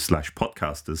YouTubers /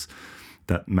 podcasters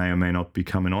that may or may not be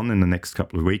coming on in the next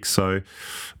couple of weeks. So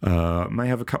may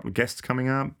have a couple of guests coming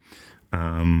up,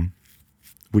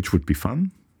 which would be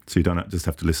fun. So you don't just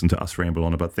have to listen to us ramble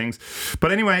on about things.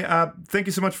 But anyway, thank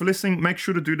you so much for listening. Make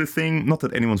sure to do the thing, not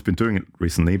that anyone's been doing it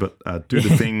recently, but do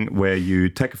the thing where you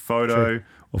take a photo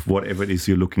of whatever it is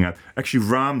you're looking at. Actually,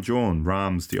 Ram's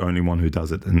the only one who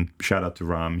does it. And shout out to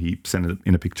Ram. He sent it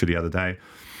in a picture the other day.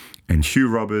 And Hugh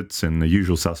Roberts and the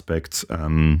usual suspects.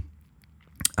 Send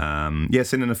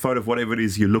in a photo of whatever it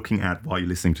is you're looking at while you're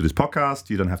listening to this podcast.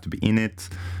 You don't have to be in it,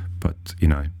 but,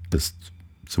 just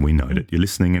so we know that you're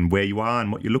listening and where you are and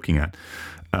what you're looking at.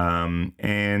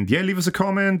 Leave us a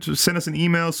comment, send us an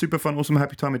email,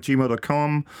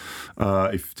 superfunawesomehappytime@gmail.com.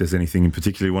 If there's anything in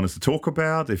particular you want us to talk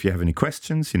about, if you have any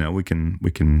questions, we can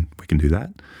do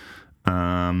that.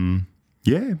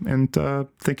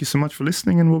 Thank you so much for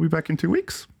listening, and we'll be back in 2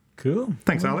 weeks. Cool.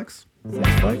 Thanks, Alex.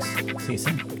 Thanks, folks. See you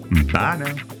soon. Bye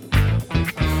now.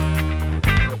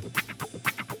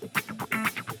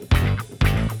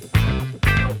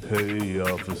 Hey,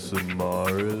 Officer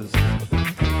Morris, do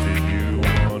you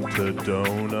want a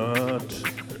donut?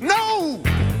 No!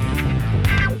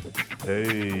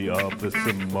 Hey,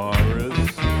 Officer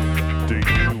Morris, do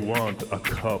you want a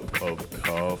cup of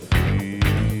coffee?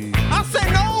 I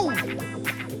said no!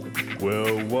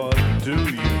 Well, what do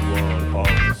you want,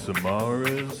 Officer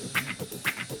Morris?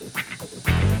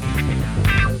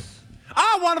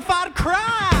 I want to fight a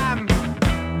crime!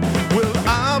 Well,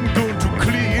 I'm going to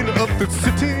clean up the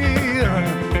city,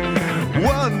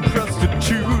 one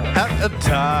prostitute at a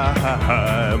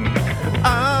time.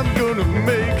 I'm gonna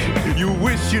make you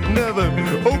wish you'd never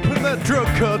opened that drug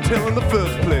cartel in the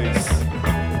first place.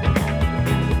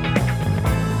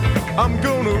 I'm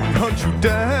gonna hunt you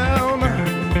down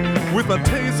with my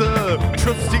taser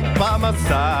trusty by my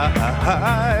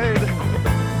side.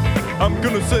 I'm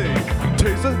gonna say,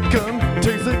 taser gun,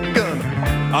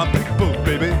 I'll pick both,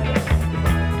 baby,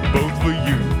 both for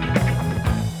you.